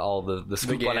know all the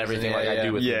scoop games on everything and like I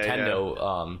do with Yeah,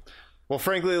 Nintendo. Well,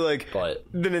 frankly, like, But-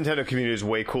 the Nintendo community is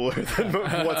way cooler than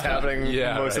what's happening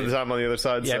Yeah, most of right. the time on the other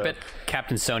side. Yeah, so. I bet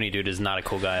Captain Sony dude is not a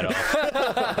cool guy at all.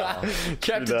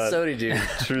 Captain that. Sony, dude.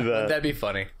 True that. That'd be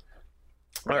funny.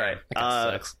 All right.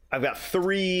 sucks. I've got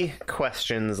 3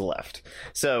 questions left.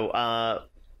 So,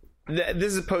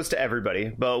 this is posed to everybody,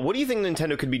 but what do you think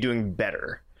Nintendo could be doing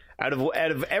better? Out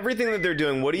of everything that they're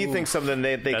doing, what do you think something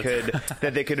that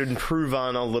they could improve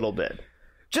on a little bit?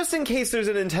 just in case there's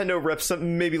a Nintendo rep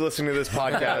maybe listening to this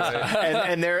podcast,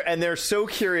 and they're so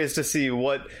curious to see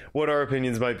what our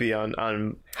opinions might be on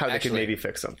how they could maybe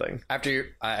fix something.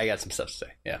 I got some stuff to say.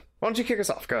 Yeah. Why don't you kick us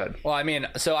off? Go ahead. Well, I mean,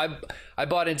 so I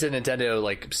bought into Nintendo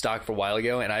like stock for a while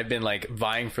ago, and I've been like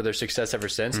vying for their success ever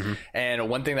since. And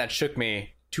one thing that shook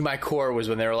me to my core was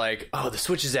when they were like, "Oh, the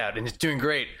Switch is out and it's doing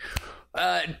great.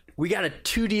 We got a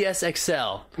 2DS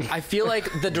XL." I feel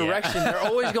like the direction they're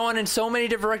always going in so many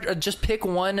different directions. Just pick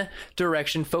one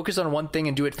direction, focus on one thing,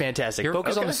 and do it fantastic.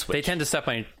 Focus on the Switch. They tend to step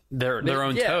on their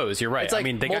own toes. You're right. It's like I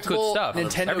mean, they got good stuff.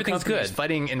 Nintendo Everything's good.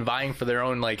 fighting and vying for their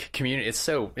own like community.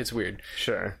 It's weird.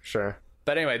 Sure.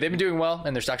 But anyway, they've been doing well,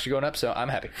 and their stocks are going up, so I'm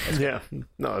happy. Yeah.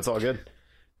 No, it's all good.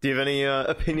 Do you have any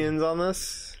opinions on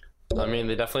this? I mean,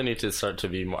 they definitely need to start to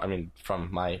be more. I mean, from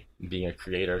my being a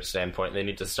creator standpoint, they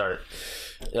need to start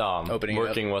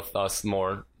working with us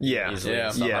more easily. Yeah.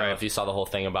 I don't know if you saw the whole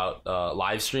thing about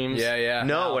live streams. Yeah.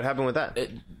 No, what happened with that?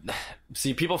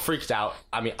 See, people freaked out.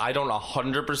 I mean, I don't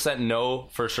 100% know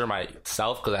for sure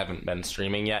myself because I haven't been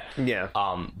streaming yet. Yeah.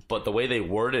 But the way they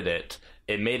worded it,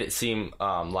 it made it seem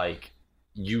like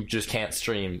you just can't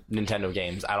stream Nintendo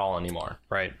games at all anymore.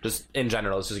 Right. Just in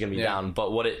general, it's just going to be down. But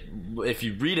if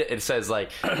you read it, it says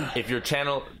like, if your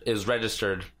channel is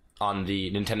registered on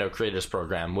the Nintendo Creators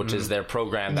Program, which is their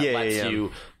program that lets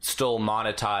you still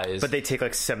monetize. But they take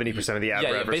like 70% of the ad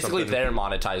rev or basically something. they're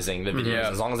monetizing the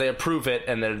videos. As long as they approve it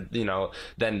and they're,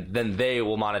 then they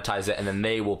will monetize it and then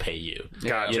they will pay you.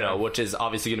 Gotcha. Which is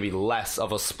obviously going to be less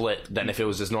of a split than if it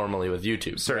was just normally with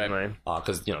YouTube. Certainly.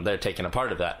 Because, they're taking a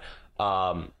part of that.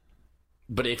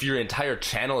 But if your entire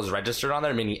channel is registered on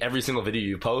there, meaning every single video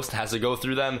you post has to go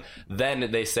through them,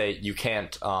 then they say you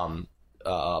can't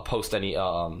post any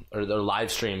or their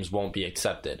live streams won't be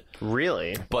accepted.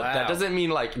 Really? But that doesn't mean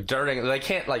like during, they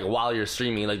can't like while you're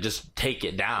streaming like just take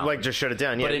it down, like just shut it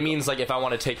down. But it means like if I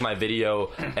want to take my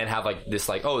video and have like this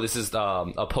like, oh, this is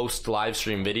a post live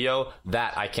stream video,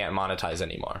 that I can't monetize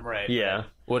anymore. Right. Yeah.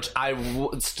 Which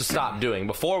I stopped doing.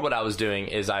 Before, what I was doing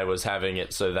is I was having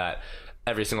it so that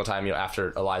every single time,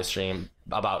 after a live stream,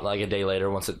 about like a day later,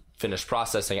 once it finished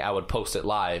processing, I would post it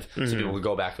live so people would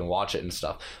go back and watch it and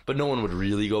stuff. But no one would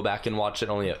really go back and watch it,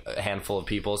 only a handful of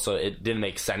people. So it didn't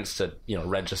make sense to,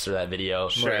 register that video,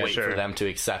 wait for them to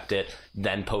accept it,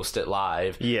 then post it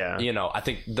live. Yeah. I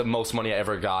think the most money I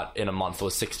ever got in a month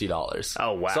was $60.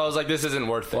 Oh, wow. So I was like, this isn't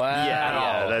worth it. Wow. At all.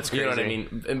 Yeah, that's crazy. You know what I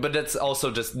mean? But that's also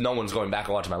just no one's going back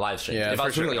and watching my live stream. Yeah, if I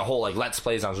was doing like a whole like Let's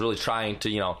Plays and I was really trying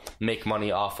to, make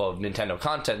money off of Nintendo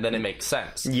content, then it makes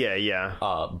sense. Yeah.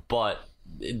 But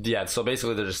yeah, so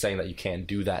basically they're just saying that you can't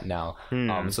do that now.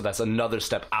 So that's another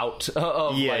step out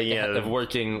of of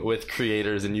working with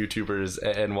creators and YouTubers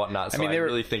and whatnot. So I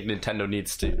really think Nintendo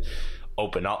needs to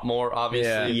open up more,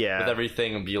 obviously, with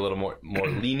everything and be a little more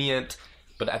lenient.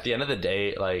 But at the end of the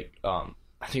day, like I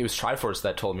think it was Triforce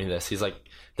that told me this. He's like,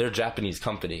 they're a Japanese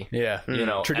company. Yeah.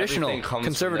 Traditional,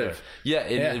 conservative.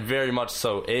 It very much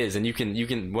so is. And you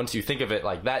can once you think of it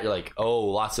like that, you're like, oh,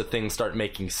 lots of things start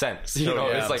making sense.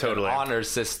 It's like an honor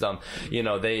system.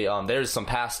 They there's some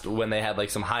past when they had like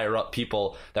some higher up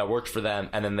people that worked for them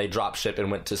and then they drop ship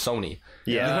and went to Sony.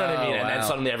 Yeah. You know what I mean? And then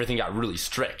suddenly everything got really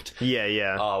strict.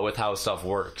 Yeah. With how stuff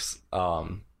works.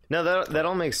 No, that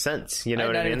all makes sense. You know what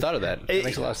I mean? I hadn't even thought of that. It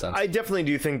makes a lot of sense. I definitely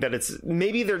do think that it's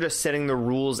maybe they're just setting the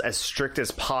rules as strict as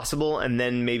possible, and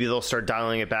then maybe they'll start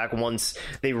dialing it back once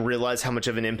they realize how much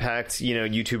of an impact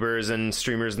YouTubers and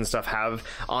streamers and stuff have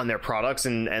on their products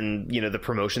and the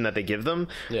promotion that they give them.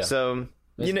 Yeah. So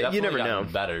you never know.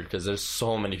 Better because there's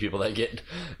so many people that get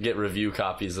review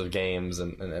copies of games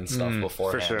and stuff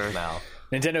beforehand. For sure. Now.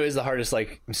 Nintendo is the hardest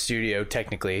studio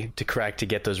technically to crack to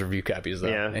get those review copies though.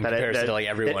 Yeah, in comparison to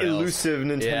everyone else. Elusive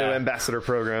Nintendo ambassador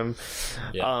program.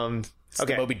 Yeah.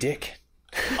 Okay, Moby Dick.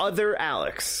 Other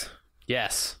Alex.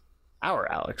 Yes. Our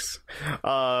Alex.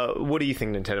 What do you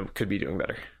think Nintendo could be doing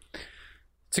better?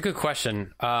 It's a good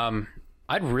question.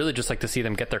 I'd really just like to see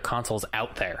them get their consoles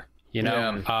out there.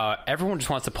 Everyone just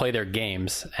wants to play their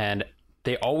games, and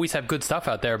they always have good stuff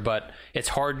out there, but it's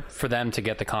hard for them to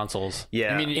get the consoles.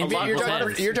 Yeah. I mean,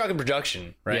 you're talking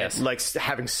production, right? Yes. Like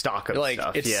having stock of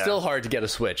stuff. It's still hard to get a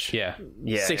Switch. Yeah.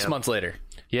 6 months later.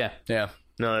 Yeah.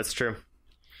 No, that's true.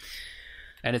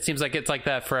 And it seems like it's like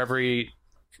that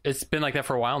it's been like that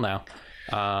for a while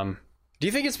now. Do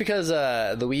you think it's because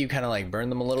the Wii U kind of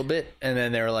burned them a little bit, and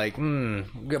then they were like, we're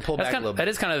gonna pull back a little bit? That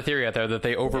is kind of the theory out there, that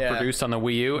they overproduced on the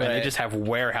Wii U, and they just have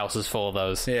warehouses full of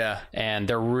those. Yeah. And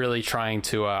they're really trying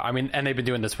to, and they've been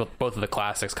doing this with both of the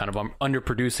classics, kind of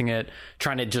underproducing it,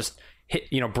 trying to just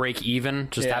hit, break even,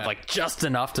 just have like just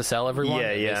enough to sell everyone.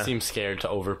 They seem scared to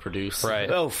overproduce. Right.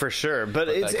 Oh, for sure. But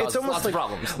it's almost like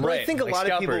problems. But I think a lot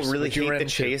of people really hate the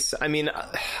chase. I mean,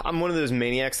 I'm one of those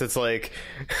maniacs that's like,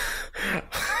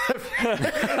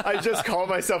 I just called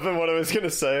myself in what I was going to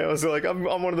say. I was like, I'm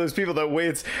one of those people that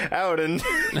waits out and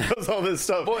does all this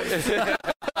stuff.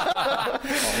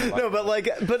 No,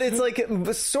 but it's like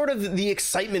sort of the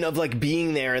excitement of like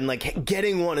being there and like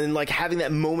getting one and like having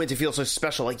that moment to feel so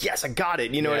special. Like, yes, I got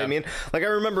it. You know what I mean? Like, I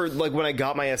remember like when I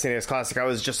got my SNES Classic, I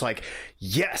was just like,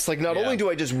 yes. Like, not only do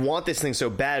I just want this thing so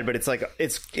bad, but it's like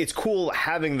it's cool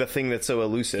having the thing that's so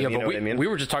elusive. You know what I mean? We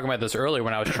were just talking about this earlier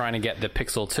when I was trying to get the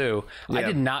Pixel 2. I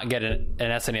did not get an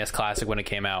SNES Classic when it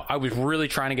came out. I was really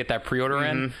trying to get that pre-order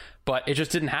in, but it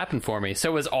just didn't happen for me.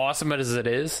 So as awesome as it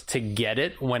is to get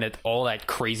it when all that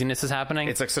craziness is happening,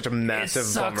 it's like such a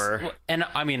massive bummer. And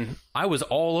I mean, I was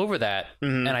all over that,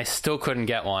 and I still couldn't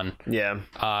get one. Yeah,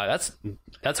 that's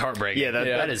heartbreaking.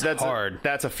 Yeah, that's hard.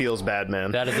 That's a feels bad,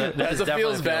 man. That is a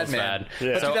feels bad, man.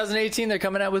 Yeah. But 2018, they're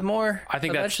coming out with more. I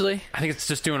think eventually. I think it's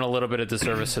just doing a little bit of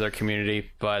disservice to their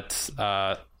community, but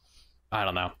I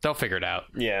don't know. They'll figure it out.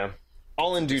 Yeah.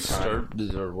 All in due time.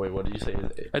 Wait, what did you say?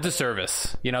 A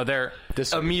disservice. They're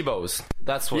amiibos.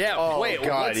 That's what. Yeah. Oh, wait,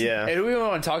 God, yeah. And do we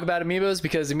want to talk about amiibos?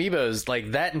 Because amiibos,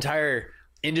 like that entire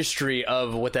industry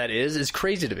of what that is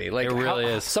crazy to me. Like, it really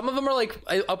is. Some of them are like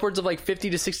upwards of like $50 to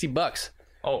 $60.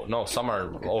 Oh no, some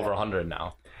are over 100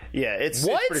 now. Yeah, it's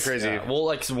pretty crazy. Yeah. Well,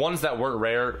 like ones that weren't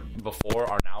rare before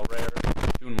are now rare.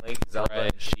 Toon Link, Zelda,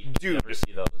 and Sheep. Dude, never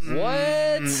see those.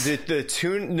 What? The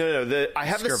Toon? No. I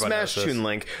have the Smash Toon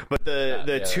Link, but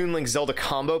the Toon Link Zelda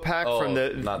combo pack from the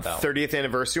 30th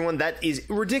anniversary one, that is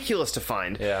ridiculous to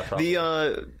find. Yeah, probably.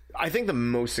 I think the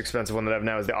most expensive one that I have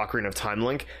now is the Ocarina of Time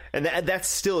Link, and that's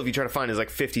still, if you try to find, is like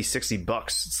 $50-$60.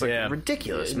 It's like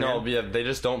ridiculous. Man. No, they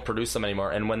just don't produce them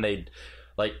anymore, and when they.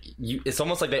 Like it's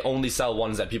almost like they only sell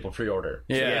ones that people pre-order.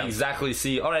 So you exactly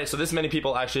see. All right, so this many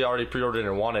people actually already pre-ordered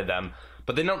and wanted them,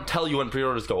 but they don't tell you when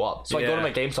pre-orders go up. So I go to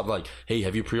my GameStop like, hey,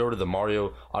 have you pre-ordered the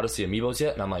Mario Odyssey amiibos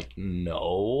yet? And I'm like,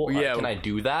 no. Can I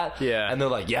do that? Yeah. And they're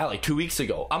like, yeah, like 2 weeks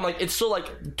ago. I'm like, it's still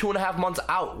like 2.5 months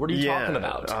out. What are you talking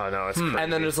about? Oh no, it's crazy.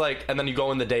 And then it's like, and then you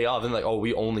go in the day of, and like, oh,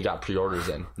 we only got pre-orders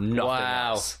in. Nothing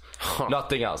else.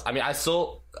 Nothing else. I mean, I'm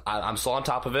still on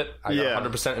top of it. I got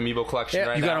 100% amiibo collection right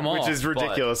now. You got them all, which is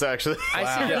ridiculous, actually.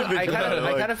 I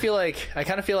kind of feel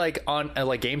like on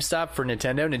like GameStop for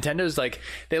Nintendo's like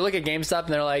they look at GameStop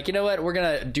and they're like, you know what, we're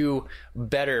gonna do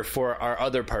better for our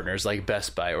other partners like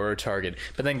Best Buy or Target.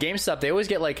 But then GameStop, they always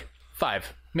get like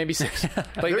 5, maybe 6.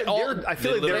 Like I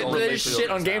feel like they shit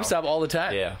on GameStop all the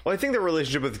time. Yeah. Well, I think their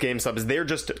relationship with GameStop is they're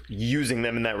just using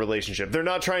them in that relationship. They're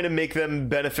not trying to make them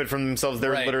benefit from themselves.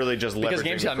 They're literally just leveraging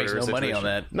because GameStop makes no money on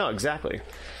that. No, exactly.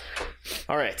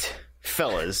 All right,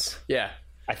 fellas. Yeah.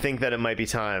 I think that it might be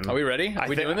time. Are we ready? Are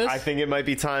we doing this? I think it might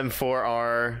be time for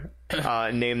our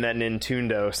Name That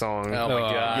Nintendo song. Oh my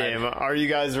God. Game. Are you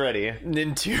guys ready?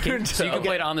 Nintendo. So you can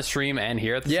play it on the stream and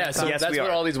here at the same time? So that's what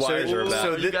all these wires are about.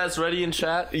 So you guys ready in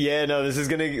chat? Yeah, no, this is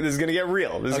gonna get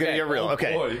real. This is gonna get real.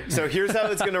 Okay. Boy. So here's how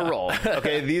it's gonna roll.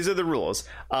 Okay, these are the rules.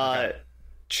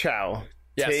 Chow.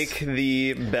 Yes. Take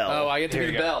the bell. Oh, I get to be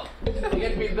the bell. I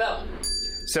get to be the bell.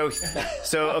 So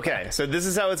this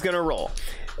is how it's gonna roll.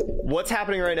 What's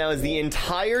happening right now is the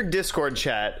entire Discord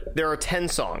chat, there are 10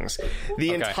 songs.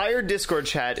 The entire Discord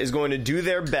chat is going to do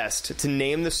their best to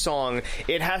name the song.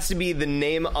 It has to be the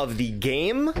name of the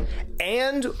game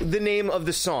and the name of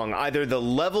the song, either the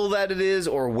level that it is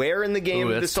or where in the game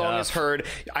the song is heard.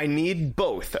 I need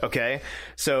both, okay?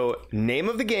 So, name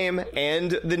of the game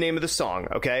and the name of the song,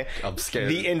 okay? I'm scared.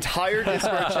 The entire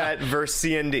Discord chat versus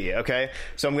CND, okay?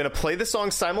 So I'm going to play the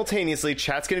song simultaneously.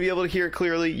 Chat's going to be able to hear it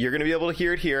clearly. You're going to be able to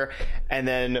hear it here. And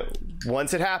then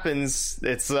once it happens,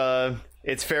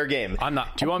 it's fair game. I'm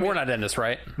not. We're not in this,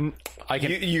 right? I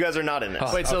can. You guys are not in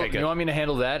this. Wait, so you want me to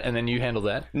handle that, and then you handle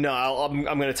that? No, I'm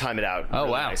going to time it out. Oh,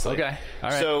 really wow. nicely. Okay. All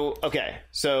right.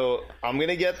 So I'm going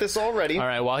to get this all ready. All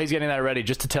right. While he's getting that ready,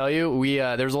 just to tell you,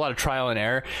 there's a lot of trial and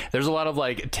error. There's a lot of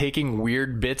like taking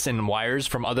weird bits and wires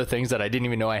from other things that I didn't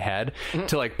even know I had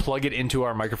to like plug it into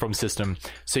our microphone system,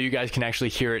 so you guys can actually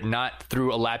hear it not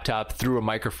through a laptop, through a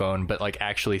microphone, but like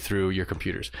actually through your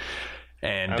computers.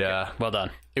 And well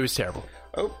done. It was terrible.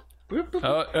 Oh.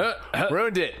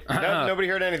 Ruined it. No, nobody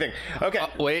heard anything. Okay.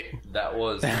 Wait. That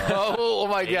was. Oh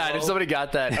my God! If somebody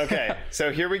got that. Okay.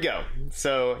 So here we go.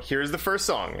 So here's the first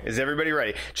song. Is everybody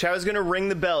ready? Chow is going to ring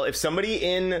the bell. If somebody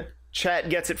in chat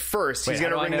gets it first, he's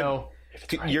going to ring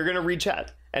the. You're going to read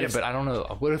chat. And but I don't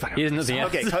know. What if I? He doesn't know the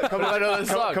answer.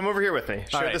 Okay, come over here with me.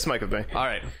 Share this mic with me. All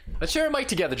right. Let's share a mic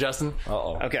together, Justin.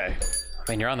 Okay.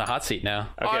 Man, you're on the hot seat now.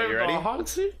 Okay, you ready? Hot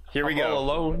seat? Here we go. All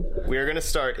alone. We are gonna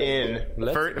start in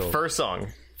Let's go. first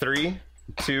song. 3,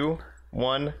 2,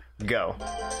 1, go.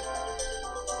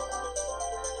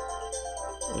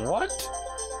 What?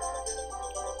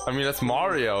 I mean, that's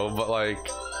Mario, but like.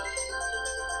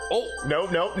 Oh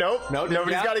Nope. No,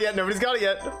 Nobody's yeah. got it yet. Nobody's got it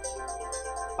yet.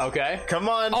 Okay. Come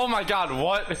on. Oh my God!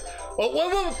 What? Oh,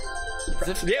 whoa.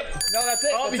 Yep. No, that's it.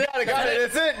 Oh, That's you got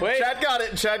it. That's it. Wait.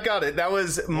 Chat got it. That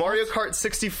was Mario Kart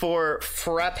 64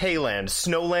 Frappe Land.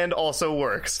 Snowland also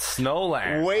works.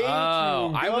 Snowland. Way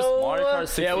Oh, to I go. was Mario Kart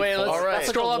 64. Yeah, wait, let's, All right. let's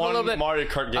scroll up a little bit. Mario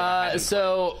Kart game. I hadn't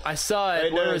So I saw it.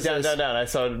 Wait, Where no, is down. this? I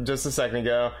saw it just a second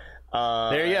ago.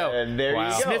 There you go. And there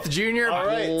Wow. you go. Smith Jr. All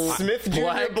right, Smith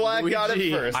Jr. Black got it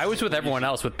Luigi. first. I was with everyone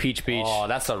else with Peach Beach. Oh,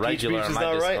 that's a regular Beach on is my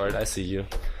not right. Discord. I see you.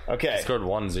 Okay. Discord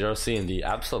 1-0 CND.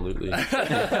 Absolutely.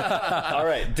 All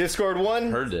right. Discord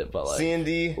 1. Heard it, but like.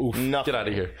 CND. Nothing. Get out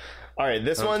of here. All right.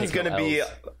 This Don't one's take no going to be. Ls.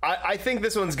 I think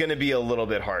this one's going to be a little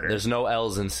bit harder. There's no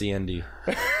L's in CND.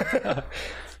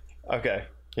 Okay.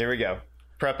 Here we go.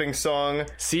 Prepping song.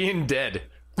 Seeing dead.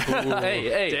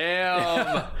 Hey.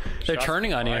 Damn. They're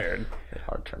turning on you. Fired.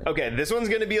 Hard turn. Okay. This one's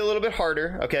going to be a little bit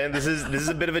harder. Okay. This is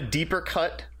a bit of a deeper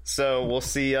cut. So we'll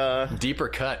see. Deeper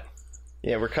cut.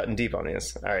 Yeah, we're cutting deep on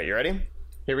these. All right. You ready?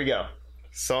 Here we go.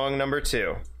 Song number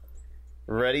 2.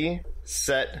 Ready,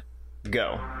 set,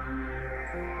 go.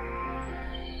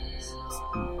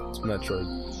 It's Metroid.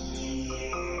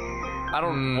 I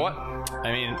don't. What?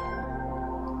 I mean,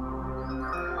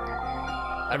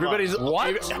 everybody's What?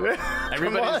 Everybody's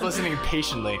Come on. listening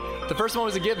patiently. The first one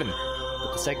was a given,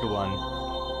 but the second one.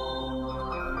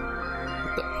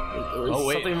 Oh,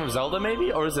 wait. Something from Zelda,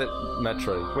 maybe? Or is it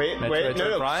Metroid? Wait, Metroid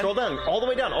no, Prime? scroll down, all the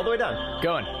way down.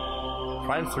 Going.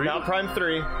 Prime 3? Not Prime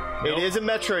 3. It is a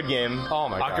Metroid game. Oh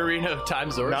my God. Ocarina of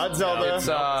Time Source. Not Zelda. No, It's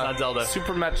not Zelda.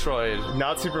 Super Metroid.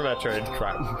 Not Super Metroid.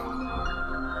 Crap.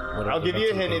 I'll give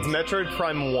you a hint. It's Metroid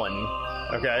Prime 1.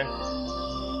 Okay?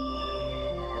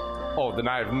 Oh, then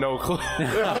I have no clue.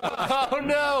 Oh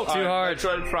no! Too hard.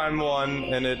 Metroid Prime 1,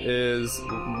 and it is.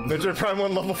 Metroid Prime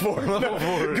 1 level 4. Level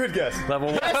 4. Good guess. Level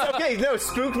 1. Yes, okay, no,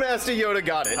 Spookmaster Yoda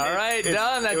got it. All right,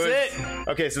 done. That's was- it.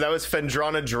 Okay, so that was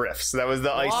Fendrana Drifts. That was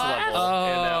the ice What? level.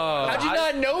 Oh. How'd you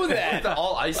not know that?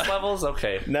 All ice levels?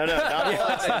 Okay. No, not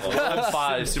ice level. Level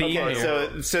 5. Super Theme Okay,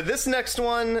 Mario. so this next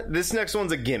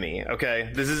one's a gimme.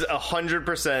 Okay, this is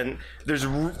 100%. There's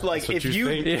like if you you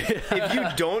think. if you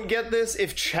don't get this,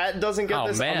 if chat doesn't get Oh,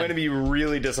 this, I'm man. going to be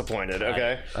really disappointed.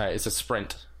 Okay, Alright, it's a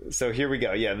sprint. so here we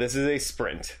go. Yeah, this is a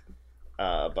sprint.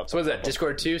 So what is that?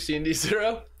 Discord 2, CND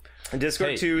 0.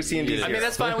 Discord Hey, 2, CND. I 0. I mean,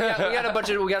 that's fine. We got a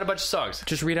bunch of songs.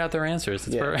 Just read out their answers.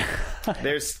 It's Yeah.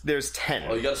 perfect. There's 10.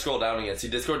 Oh, you gotta scroll down again. See,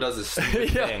 Discord does this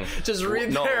stupid Yeah, thing. just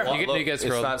read no, there. Look, You get it's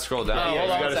scroll. not scroll down. Oh, Yeah, hold you on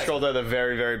got one to second. scroll to the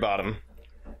very, very bottom.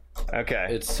 Okay,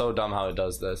 It's so dumb how it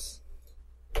does this.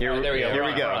 here, there we go. Here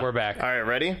we We're go. on. We're back. All right,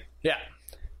 ready? Yeah.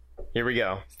 Here we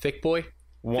go. Thick boy.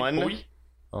 One. Boy?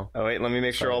 Oh wait, let me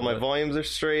make sure all my what? volumes are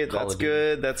straight. Call That's of Duty.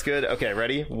 good. That's good. Okay,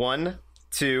 ready? 1,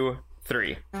 2,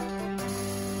 3.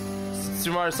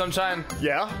 Super Mario Sunshine,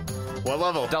 Yeah. What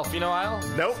level? Delfino Isle.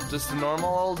 Nope. Just a normal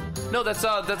old. No, that's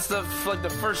the like the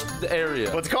first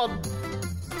area. What's it called?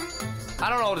 I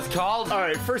don't know what it's called. All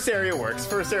right, first area works.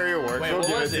 First area works. Wait, we'll what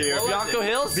give it was to it? you. What was Bianco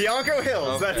Hills. Bianco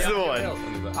Hills. That's the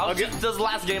one. I'll get this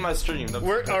last game I streamed.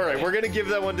 We're all right. We're gonna give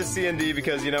that one to CND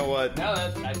because you know what? No,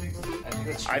 I think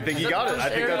that's I think he got it. I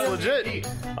think that's legit.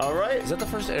 All right. Is that the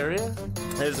first area?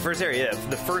 It's the first area. Yeah.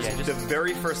 The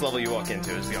very first level you walk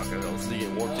into is Bianco Hills. So you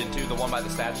get warped into the one by the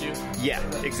statue. Yeah,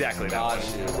 exactly that one.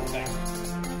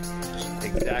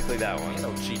 Exactly that one.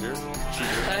 No cheater.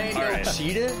 I ain't All no right.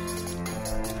 cheetah.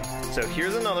 So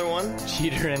here's another one.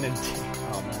 Cheater and ND.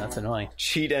 Oh, man, that's annoying.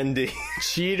 Cheat ND.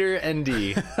 Cheater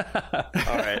ND.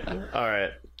 All right. All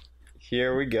right.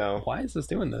 Here we go. Why is this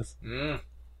doing this?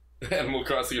 Animal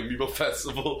Crossing Amiibo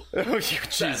Festival. Oh, you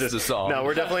Jesus! the song. No,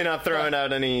 we're definitely not throwing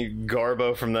out any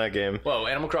garbo from that game. Whoa,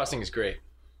 Animal Crossing is great.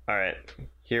 All right,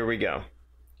 here we go.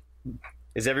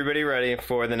 Is everybody ready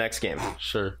for the next game?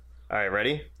 Sure. All right,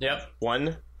 ready? Yep.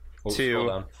 1, Oh, 2. scroll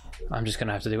down. I'm just going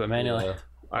to have to do it manually. Yeah.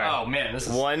 All right. Oh man, this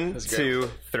is 1, this is great. 2,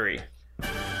 3.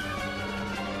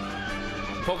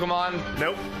 Pokemon.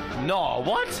 Nope. No,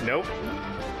 what? Nope.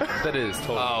 That is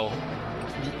totally. Oh.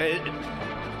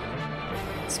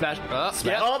 Smash. Oh,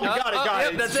 you got it. Got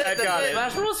yep, it. that's it. Chat That's got it. it.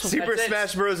 Smash Bros. Super That's it.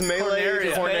 Smash Bros. Melee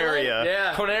Corneria.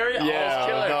 Yeah. Corneria?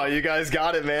 Yeah. Oh, No, you guys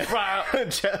got it, man. Wow.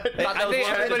 Chat- I think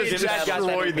everybody in chat got that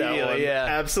destroyed that immediately, one. yeah.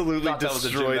 Absolutely Thought that was a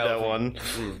destroyed Jim that Elfie.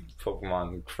 one.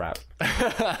 Pokemon crap.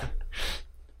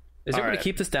 Is there All going right. to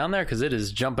keep this down there? Because it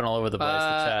is jumping all over the place,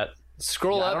 the chat.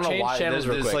 Scroll I up, don't know change why. channels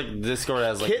real quick. Like Discord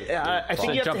has like. I think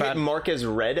you have Jump to hit out. mark as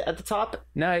red at the top.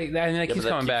 No, and it keeps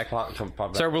coming back. Pop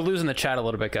back. Sorry, we're losing the chat a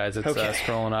little bit, guys. It's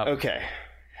scrolling up. Okay,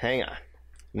 hang on.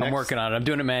 I'm working on it. I'm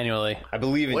doing it manually. I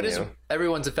believe in What you. is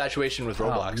everyone's infatuation with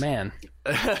Roblox? Oh, man.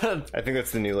 I think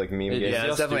that's the new like meme game. Yeah, it's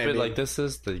it's definitely a stupid. meme. Like this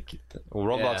is the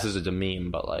Roblox Yeah. is a meme,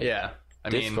 but like Yeah. I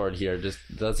mean, Discord here just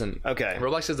doesn't. Okay.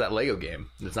 Roblox is that Lego game.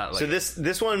 It's not like So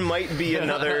this one might be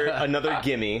another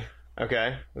gimme.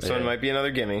 Okay, this one might be another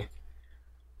gimme.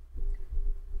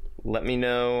 Let me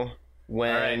know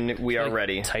when we are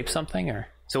ready. Type something or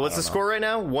So what's the score right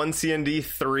now? 1 CND,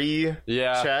 3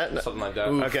 Yeah, chat. something like that.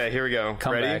 Okay, here we go.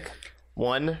 come ready? back?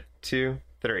 1, 2,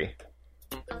 3.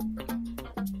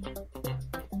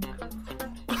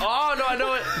 Oh no, I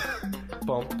know it.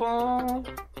 Bum, bum.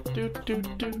 Do, do,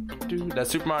 do, do. That's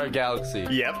Super Mario Galaxy.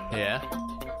 Yep. yeah.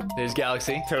 There's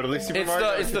Galaxy. Totally Super Mario.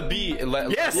 It's the B.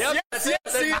 Yes, yes.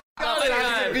 See?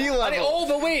 Honey, B level. oh,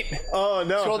 but wait. Oh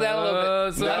no. Scroll down a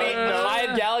little bit. no, Honey, no.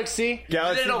 hide Galaxy.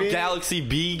 Galaxy No, B. Galaxy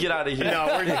B. Get out of here. No,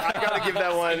 I gotta give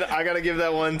that one. I gotta give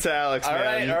that one to Alex. All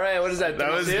man. right. What is that?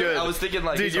 That was Two? good. I was thinking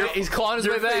like, Dude, He's clawing his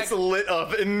Your way back. face lit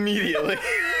up immediately.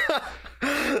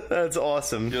 That's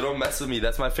awesome. Dude, don't mess with me.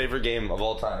 That's my favorite game of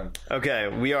all time. Okay,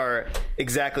 we are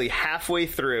exactly halfway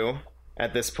through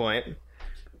at this point.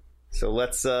 So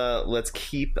let's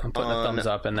keep Putting a on thumbs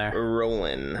up in there.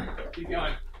 rolling. Keep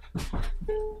going.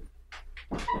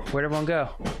 Where'd everyone go?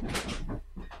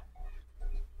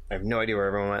 I have no idea where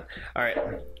everyone went. All right,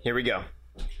 here we go.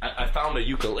 I found a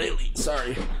ukulele.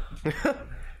 Sorry.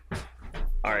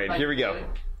 All right, here we go.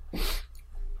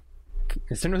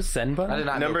 Is there no send button? I did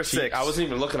not Number know 6. I wasn't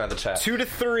even looking at the chat. 2 to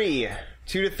 3.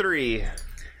 2 to 3.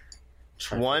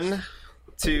 1,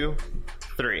 2,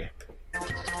 3.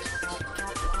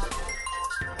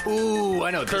 Ooh,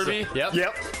 I know. Kirby? Yep.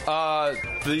 Yep.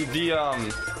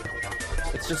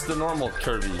 It's just the normal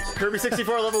Kirby. Kirby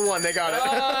 64 level 1. They got it.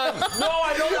 No,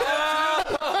 I know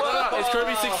that. It's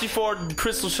Kirby 64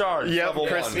 Crystal Shards. Yep. level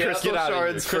 1. Crystal Get outta here.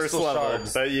 Shards first Crystal level.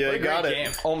 Shards. Yeah, got it.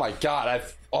 Game. Oh my god,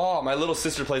 my little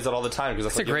sister plays that all the time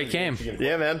because It's a great game.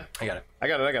 Yeah, man. I got it. I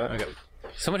got it.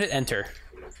 Someone hit enter.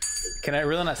 Can I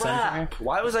really not send from here?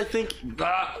 Why was I thinking?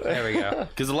 There we go.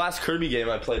 Because the last Kirby game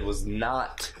I played was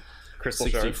not Crystal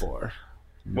Shards. 64.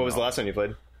 What was the last one you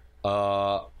played?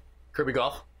 Kirby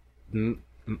Golf.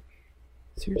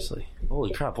 Seriously.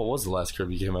 Holy crap! What was the last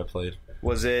Kirby game I played?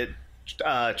 Was it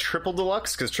Triple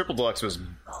Deluxe? Because Triple Deluxe was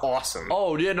awesome.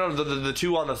 Oh yeah, no, the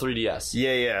two on the 3DS.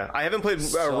 Yeah. I haven't played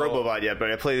Robobot yet,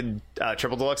 but I played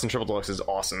Triple Deluxe, and Triple Deluxe is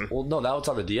awesome. Well, no, that was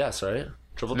on the DS, right?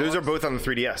 Triple Those Deluxe? are both on the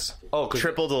 3DS. Oh, 'cause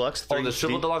Triple Deluxe. Oh, the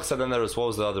Triple Deluxe, and then there was, what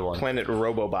was the other one? Planet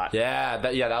Robobot. Yeah,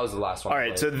 that was the last one. All I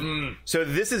right, played. so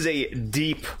this is a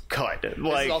deep cut. This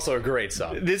Like is also a great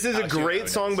song. this is a Actually, great no,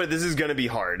 song, but this is going to be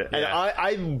hard. And Yeah.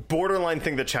 I borderline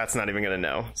think the chat's not even going to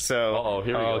know. So Uh-oh,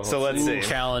 here we go. So let's see.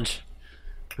 Challenge.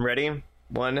 Ready?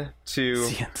 1, 2,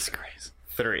 Yeah, disgrace.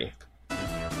 3.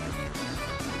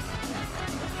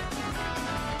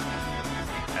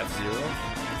 F-Zero?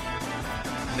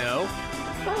 No.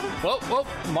 Whoa.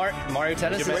 Mario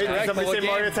Tennis is Wait, did correct. somebody Full say game.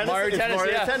 Mario Tennis? Mario It's Tennis,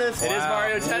 Mario yeah. Tennis. It is Wow.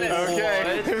 Mario Tennis.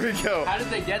 Okay, What? here we go. How did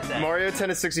they get that? Mario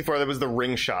Tennis 64. That was the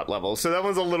ring shot level, so that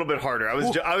one's a little bit harder. I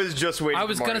was just waiting. I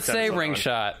was for Mario gonna say Tennis on that ring one.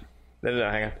 shot.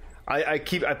 No, hang on. I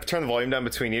turn the volume down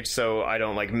between each, so I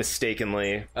don't like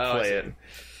mistakenly I play see. it.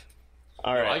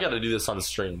 All right, I got to do this on the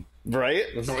stream. right?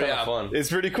 This is kind of fun. It's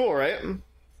pretty cool, right?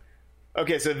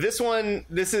 Okay, so this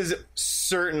is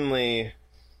certainly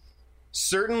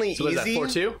So what is that, easy.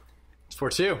 4-2? It's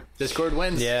 4-2. Discord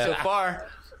wins Yeah. so far.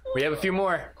 We have a few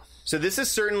more. So this is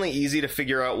certainly easy to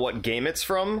figure out what game it's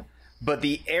from, but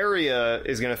the area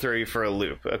is going to throw you for a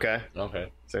loop. Okay.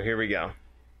 Okay. So here we go.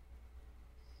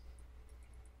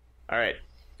 All right.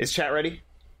 Is chat ready?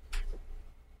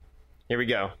 Here we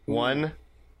go. 1,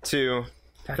 2,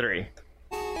 3.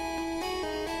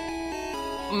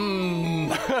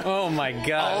 Oh my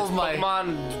god. Oh my.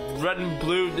 Pokemon Red and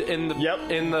Blue in the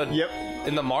Yep.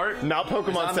 in the mart. Not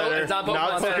Pokemon not Center. it's not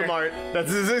Pokemon Center. Pokemart.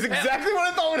 That's exactly what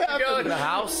I thought would happen. Good. The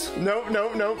house. Nope.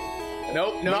 Nope.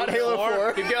 Not Halo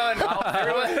 4. Keep going.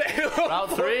 Everyone.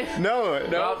 Route 3. No.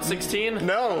 Route 16.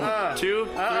 No. 2,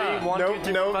 3, 1, 2,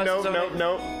 3, 4, 5, 6, 7, 8.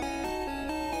 Nope.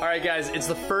 All right, guys. It's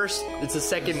the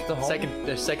second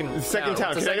Second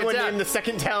town. Can anyone name the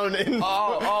second town in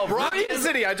Viridian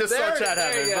City? I just saw chat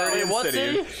happen. there you go. Viridian What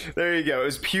City. There you go. It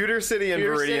was Pewter City and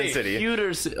Pewter Viridian City. City.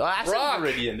 Pewters. I said Rock.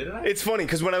 Meridian, didn't I? It's funny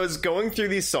because when I was going through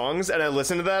these songs and I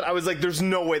listened to that, I was like, "There's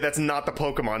no way that's not the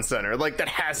Pokemon Center. Like that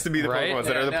has to be the Right? Pokemon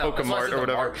Center, Yeah, the no. That's why I Pokemart said or the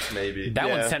whatever." Mart, maybe. That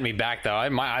Yeah. one sent me back though.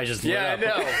 My eyes just lit Yeah, I up.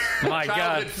 know. My god.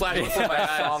 Childhood flash before my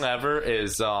Best eyes. song ever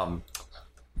is a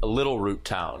Little Root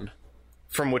Town.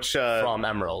 From which? From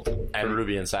Emerald and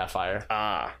Ruby and Sapphire.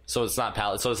 So it's not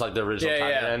Palette. So it's like the original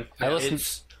Titan.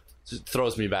 It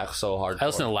throws me back so hard. I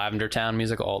listen to Lavender Town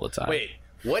music all the time. Wait,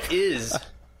 what is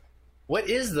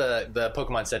the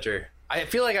Pokemon Center? I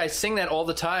feel like I sing that all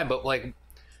the time, but like,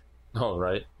 oh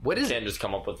right, what is you can't just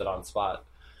come up with it on the spot.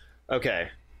 Okay.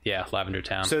 Yeah, Lavender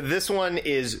Town. So this one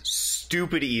is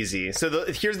stupid easy. So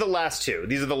here's the last two.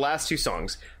 These are the last two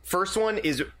songs. First one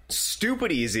is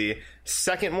stupid easy.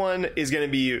 Second one is gonna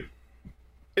be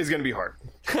hard.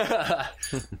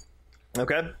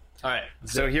 Okay. All right.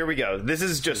 So here we go. This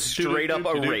is just straight up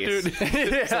a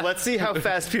race. So let's see how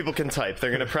fast people can type.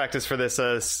 They're gonna practice for this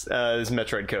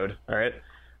Metroid code. All right.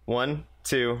 1,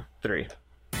 2, 3.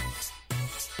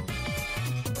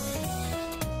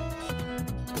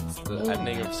 The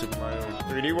ending of Super Mario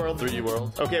 3D World. 3D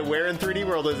World. Okay, where in 3D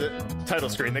World is it? Title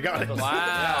screen. They got it.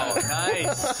 Wow,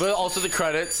 nice. But also the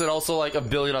credits and also like a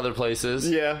billion other places.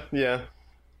 Yeah.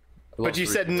 But you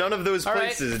said none of those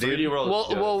places, dude. 3D World.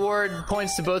 We'll award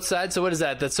points to both sides. So what is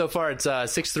that? That's so far it's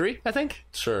 6-3, I think.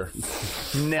 Sure.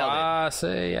 Nailed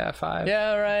it. 5.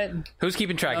 Yeah, all right. Who's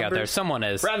keeping track out there? Someone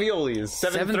is. Raviolis.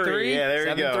 7-3. Yeah, there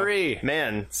you go. 7-3.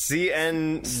 Man,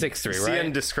 CN 6-3, right?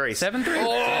 CN disgrace.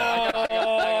 7-3.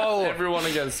 Oh, Everyone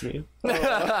against me.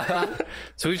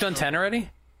 So we've done 10 already.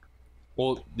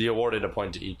 Well, you awarded a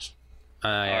point to each.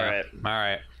 Yeah. All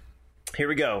right. Here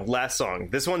we go. Last song.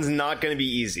 This one's not going to be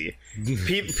easy.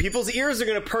 People's ears are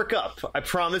going to perk up. I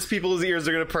promise people's ears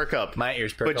are going to perk up. my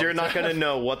ears perk But up. you're not going to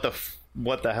know what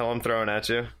the hell I'm throwing at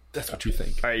you. That's what you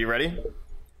think. All right, you ready?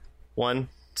 1,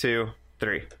 2,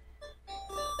 3.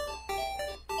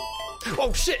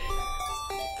 Oh shit,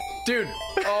 dude!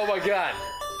 Oh my god.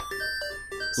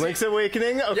 Link's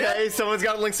Awakening? Okay, someone's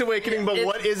got Link's Awakening, but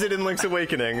what is it in Link's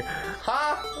Awakening?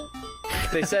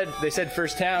 They said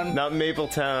first town. Not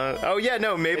Mapletown. Oh, yeah,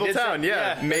 no, Mapletown.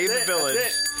 Yeah, Mabe Village.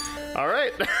 All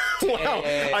right. Wow.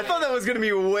 I thought that was going to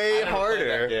be way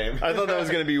harder. I thought that was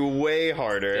going to be way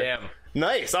harder. Damn.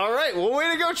 Nice. All right. Well,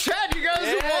 way to go, Chad. You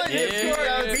guys won.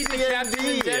 You beat the Captain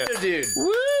Nintendo, dude.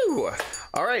 Woo!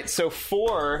 All right. So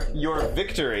for your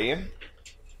victory,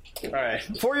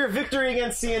 for your victory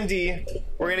against CND,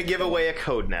 we're going to give away a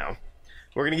code now.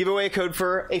 We're going to give away a code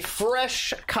for a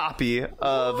fresh copy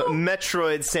of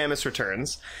Metroid Samus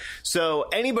Returns. So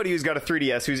anybody who's got a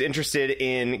 3DS who's interested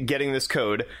in getting this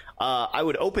code, I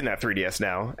would open that 3DS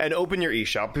now and open your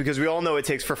eShop, because we all know it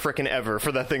takes for frickin' ever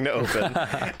for that thing to open.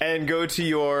 And go to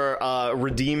your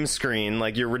redeem screen,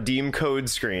 like your redeem code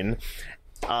screen.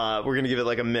 We're going to give it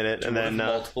like a minute, and then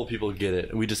multiple people get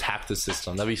it. We just hack the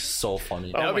system. That'd be so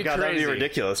funny. Oh my god, that'd be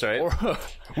ridiculous, right?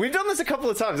 We've done this a couple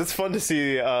of times. It's fun to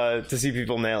see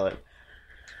people nail it.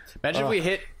 Imagine if we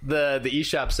hit the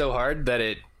eShop so hard that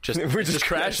it just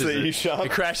crashes the eShop. It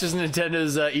crashes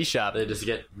Nintendo's eShop. They just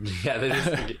get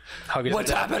What's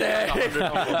happening?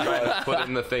 Put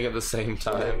in the thing at the same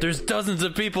time. There's dozens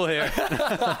of people here.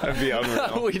 That'd be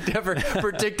unreal. We never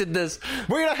predicted this.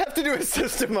 We're gonna have to do a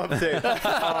system update.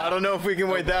 I don't know if we can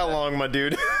wait that long, my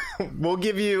dude. We'll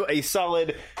give you a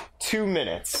solid 2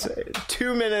 minutes.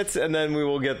 2 minutes, and then we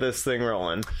will get this thing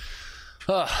rolling.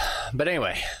 But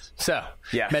anyway, so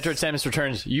Yes. Metroid Samus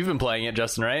Returns. You've been playing it,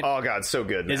 Justin, right? Oh god, so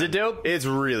good, man. Is it dope? It's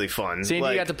really fun.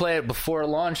 CND got to play it before it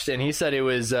launched, and he said it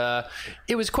was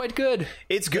quite good.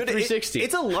 It's good. 360.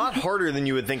 It's a lot harder than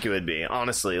you would think it would be,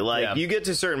 honestly. Like, you get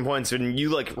to certain points and you,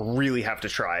 like, really have to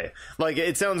try. Like,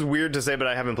 it sounds weird to say, but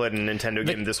I haven't played a Nintendo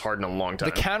game this hard in a long time.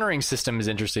 The countering system is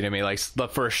interesting to me. Like,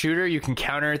 for a shooter, you can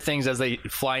counter things as they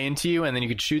fly into you, and then you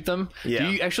can shoot them. Yeah.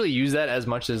 Do you actually use that as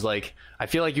much as, like, I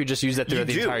feel like you just use that throughout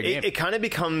the entire game. It kind of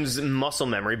becomes muscle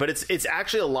memory, but it's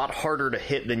actually a lot harder to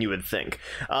hit than you would think,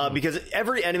 because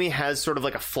every enemy has sort of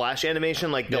like a flash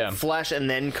animation, like they'll flash and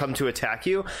then come to attack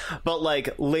you. But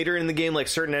like later in the game, like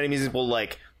certain enemies will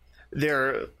like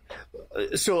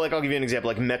so like I'll give you an example,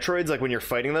 like Metroids, like when you're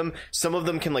fighting them, some of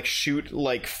them can like shoot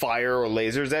like fire or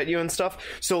lasers at you and stuff.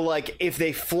 So like if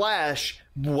they flash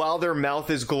while their mouth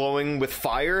is glowing with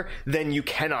fire, then you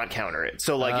cannot counter it.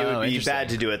 So like it would be bad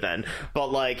to do it then. But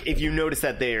like if you notice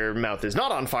that their mouth is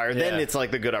not on fire, then it's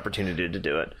like the good opportunity to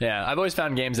do it. Yeah, I've always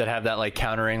found games that have that like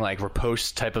countering, like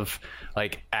riposte type of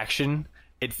like action.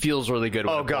 It feels really good.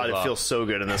 Oh god, it feels so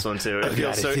good in this one too. It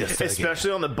feels so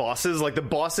especially on the bosses. Like the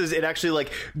bosses, it actually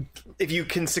like if you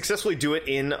can successfully do it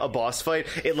in a boss fight,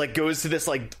 it like goes to this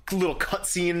like little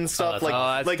cutscene and stuff. Like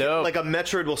a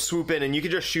Metroid will swoop in and you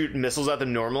can just shoot missiles at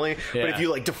them normally. But if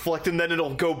you like deflect them, then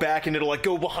it'll go back and it'll like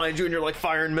go behind you and you're like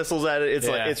firing missiles at it. It's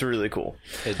like it's really cool.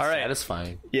 It's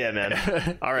satisfying. Yeah,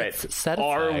 man. All right,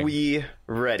 are we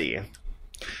ready?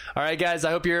 All right, guys, I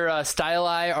hope your Style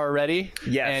Eye are ready.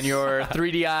 Yes. And your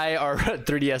 3DI are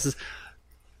 3DSs.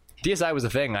 DSi was a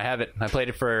thing. I have it. I played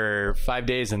it for 5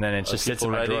 days, and then it just sits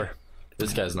in my drawer.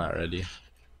 This guy's not ready.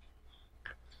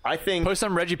 I think Post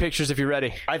some Reggie pictures if you're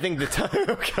ready. I think the time.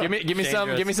 Okay. Give me some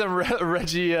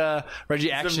Reggie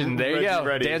action. There you go.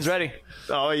 Reggie Dan's ready.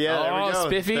 Oh yeah, there we go.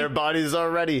 Spiffy. Their bodies are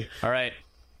ready. All right.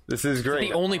 This is great.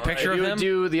 The only picture of You him.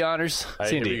 do the honors. All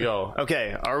right, here we go.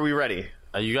 Okay, are we ready?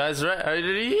 Are you guys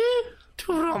ready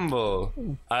to rumble?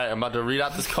 All right, I'm about to read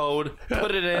out this code,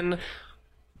 put it in,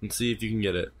 and see if you can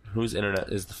get it. Whose internet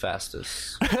is the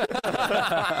fastest? All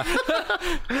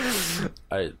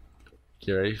right,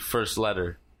 you ready? First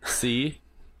letter C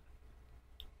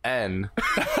N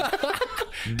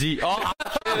D. Oh,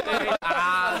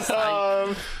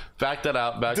 back that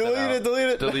out. Back delete that out. Delete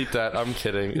it. Delete that. I'm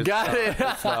kidding. It's Got not, it.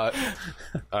 It's not.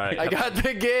 All right. I got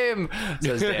the game.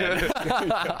 Says Dan.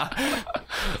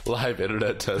 Live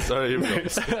internet test. All right, here we go.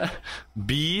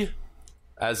 B,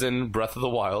 as in Breath of the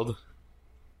Wild.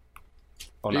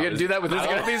 Oh, You gonna do that with this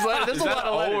guy? These letters? There's Is a that lot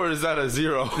of O letters. or is that a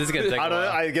 0? This is gonna take I a don't know.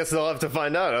 while. I guess they'll have to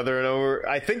find out. Either an O or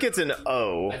I think it's an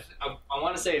O. I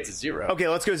want to say it's a 0. Okay,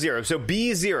 let's go 0. So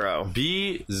B0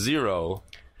 B0.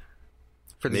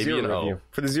 for the Maybe 0 an O. review.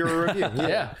 For the 0 review.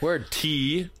 Yeah, word.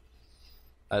 T,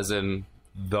 as in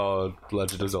The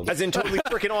Legend of Zelda. As in totally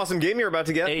freaking awesome game you're about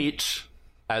to get. H,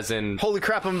 as in Holy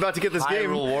crap! I'm about to get this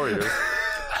game. Hyrule Warrior.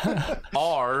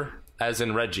 R, as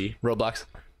in Reggie. Roblox.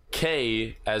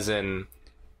 K, as in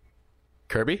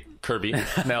Kirby.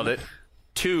 Nailed it.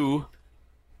 2,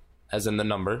 as in the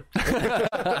number.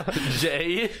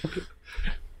 J,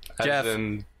 as Jeff.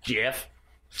 in Jeff.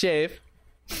 Shave.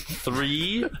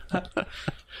 3,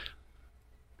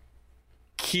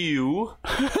 Q,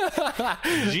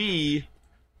 G,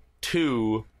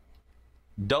 2,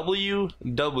 W,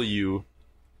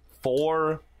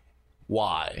 4,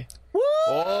 Y.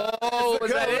 Oh,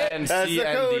 was that it? And That's the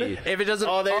code. CND. If it doesn't,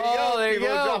 Oh, there you go. There you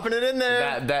People are go. dropping it in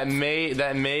there. That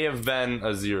may have been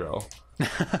a 0.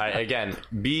 Alright, again,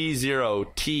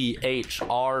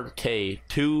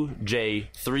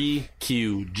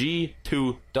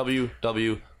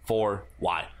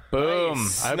 B0THRK2J3QG2WW4Y. Boom.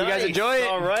 Nice. I hope you guys Nice. enjoy it.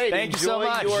 All right, Thank you so enjoy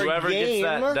much. your Whoever game.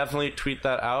 gets that, definitely tweet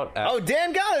that out. Oh,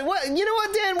 Dan got it. What? You know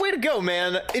what, Dan? Way to go,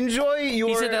 man. Enjoy your.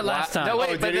 He said that last time. No, wait,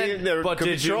 Oh, but did he? then, There but could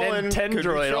be did you? trolling. Could be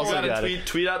Nintendroid also trolling. got it.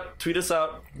 tweet us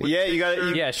out. Yeah, you got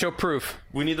it. Yeah, show proof.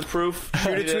 We need the proof.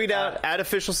 Shoot a tweet out at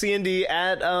official CND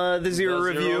at the Zero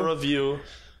Review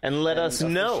and let us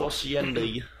know.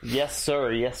 CND. Yes,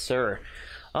 sir. Yes, sir.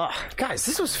 Guys,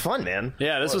 this was fun, man.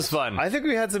 Yeah, this was fun. I think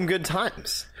we had some good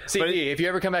times. See, if you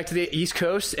ever come back to the East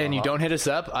Coast and you don't hit us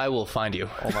up, I will find you.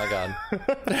 Oh my god.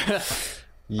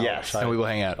 Yes. And we will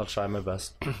hang out. I'll try my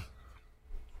best.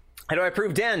 How do I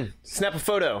prove? Dan, snap a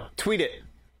photo, tweet it,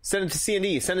 send it to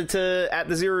CND, send it to at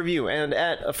the Zero Review and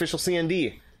at official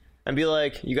CND, and be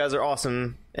like, you guys are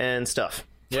awesome and stuff.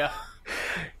 Yeah.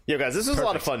 Yo, guys, this was a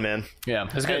lot of fun, man. Yeah.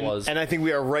 It's good. And I think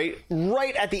we are right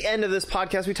at the end of this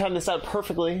podcast. We timed this out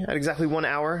perfectly at exactly 1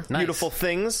 hour. Nice. Beautiful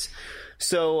things.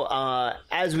 So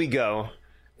as we go,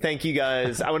 thank you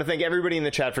guys. I want to thank everybody in the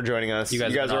chat for joining us. You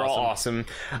guys have been are all awesome.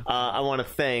 I want to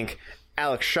thank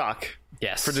Alex Schock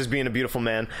Yes. for just being a beautiful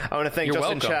man. I want to thank You're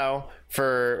Justin welcome. Chow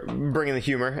for bringing the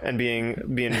humor and being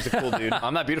just a cool dude.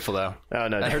 I'm not beautiful, though. Oh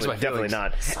no, hurts my definitely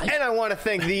not. feelings. And I want to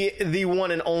thank the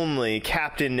one and only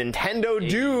Captain Nintendo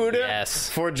Dude Yes.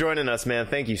 for joining us, man.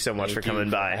 Thank you so much for coming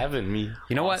by. Having me.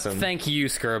 You know Awesome. what? Thank you,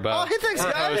 Skirbo. Oh, hey, thanks,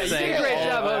 guys. hosting. Yeah, Great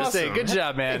job awesome. hosting. Good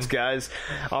job, man. Thanks, guys.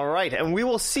 All right, and we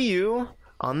will see you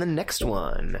on the next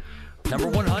one. Number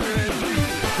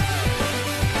 100.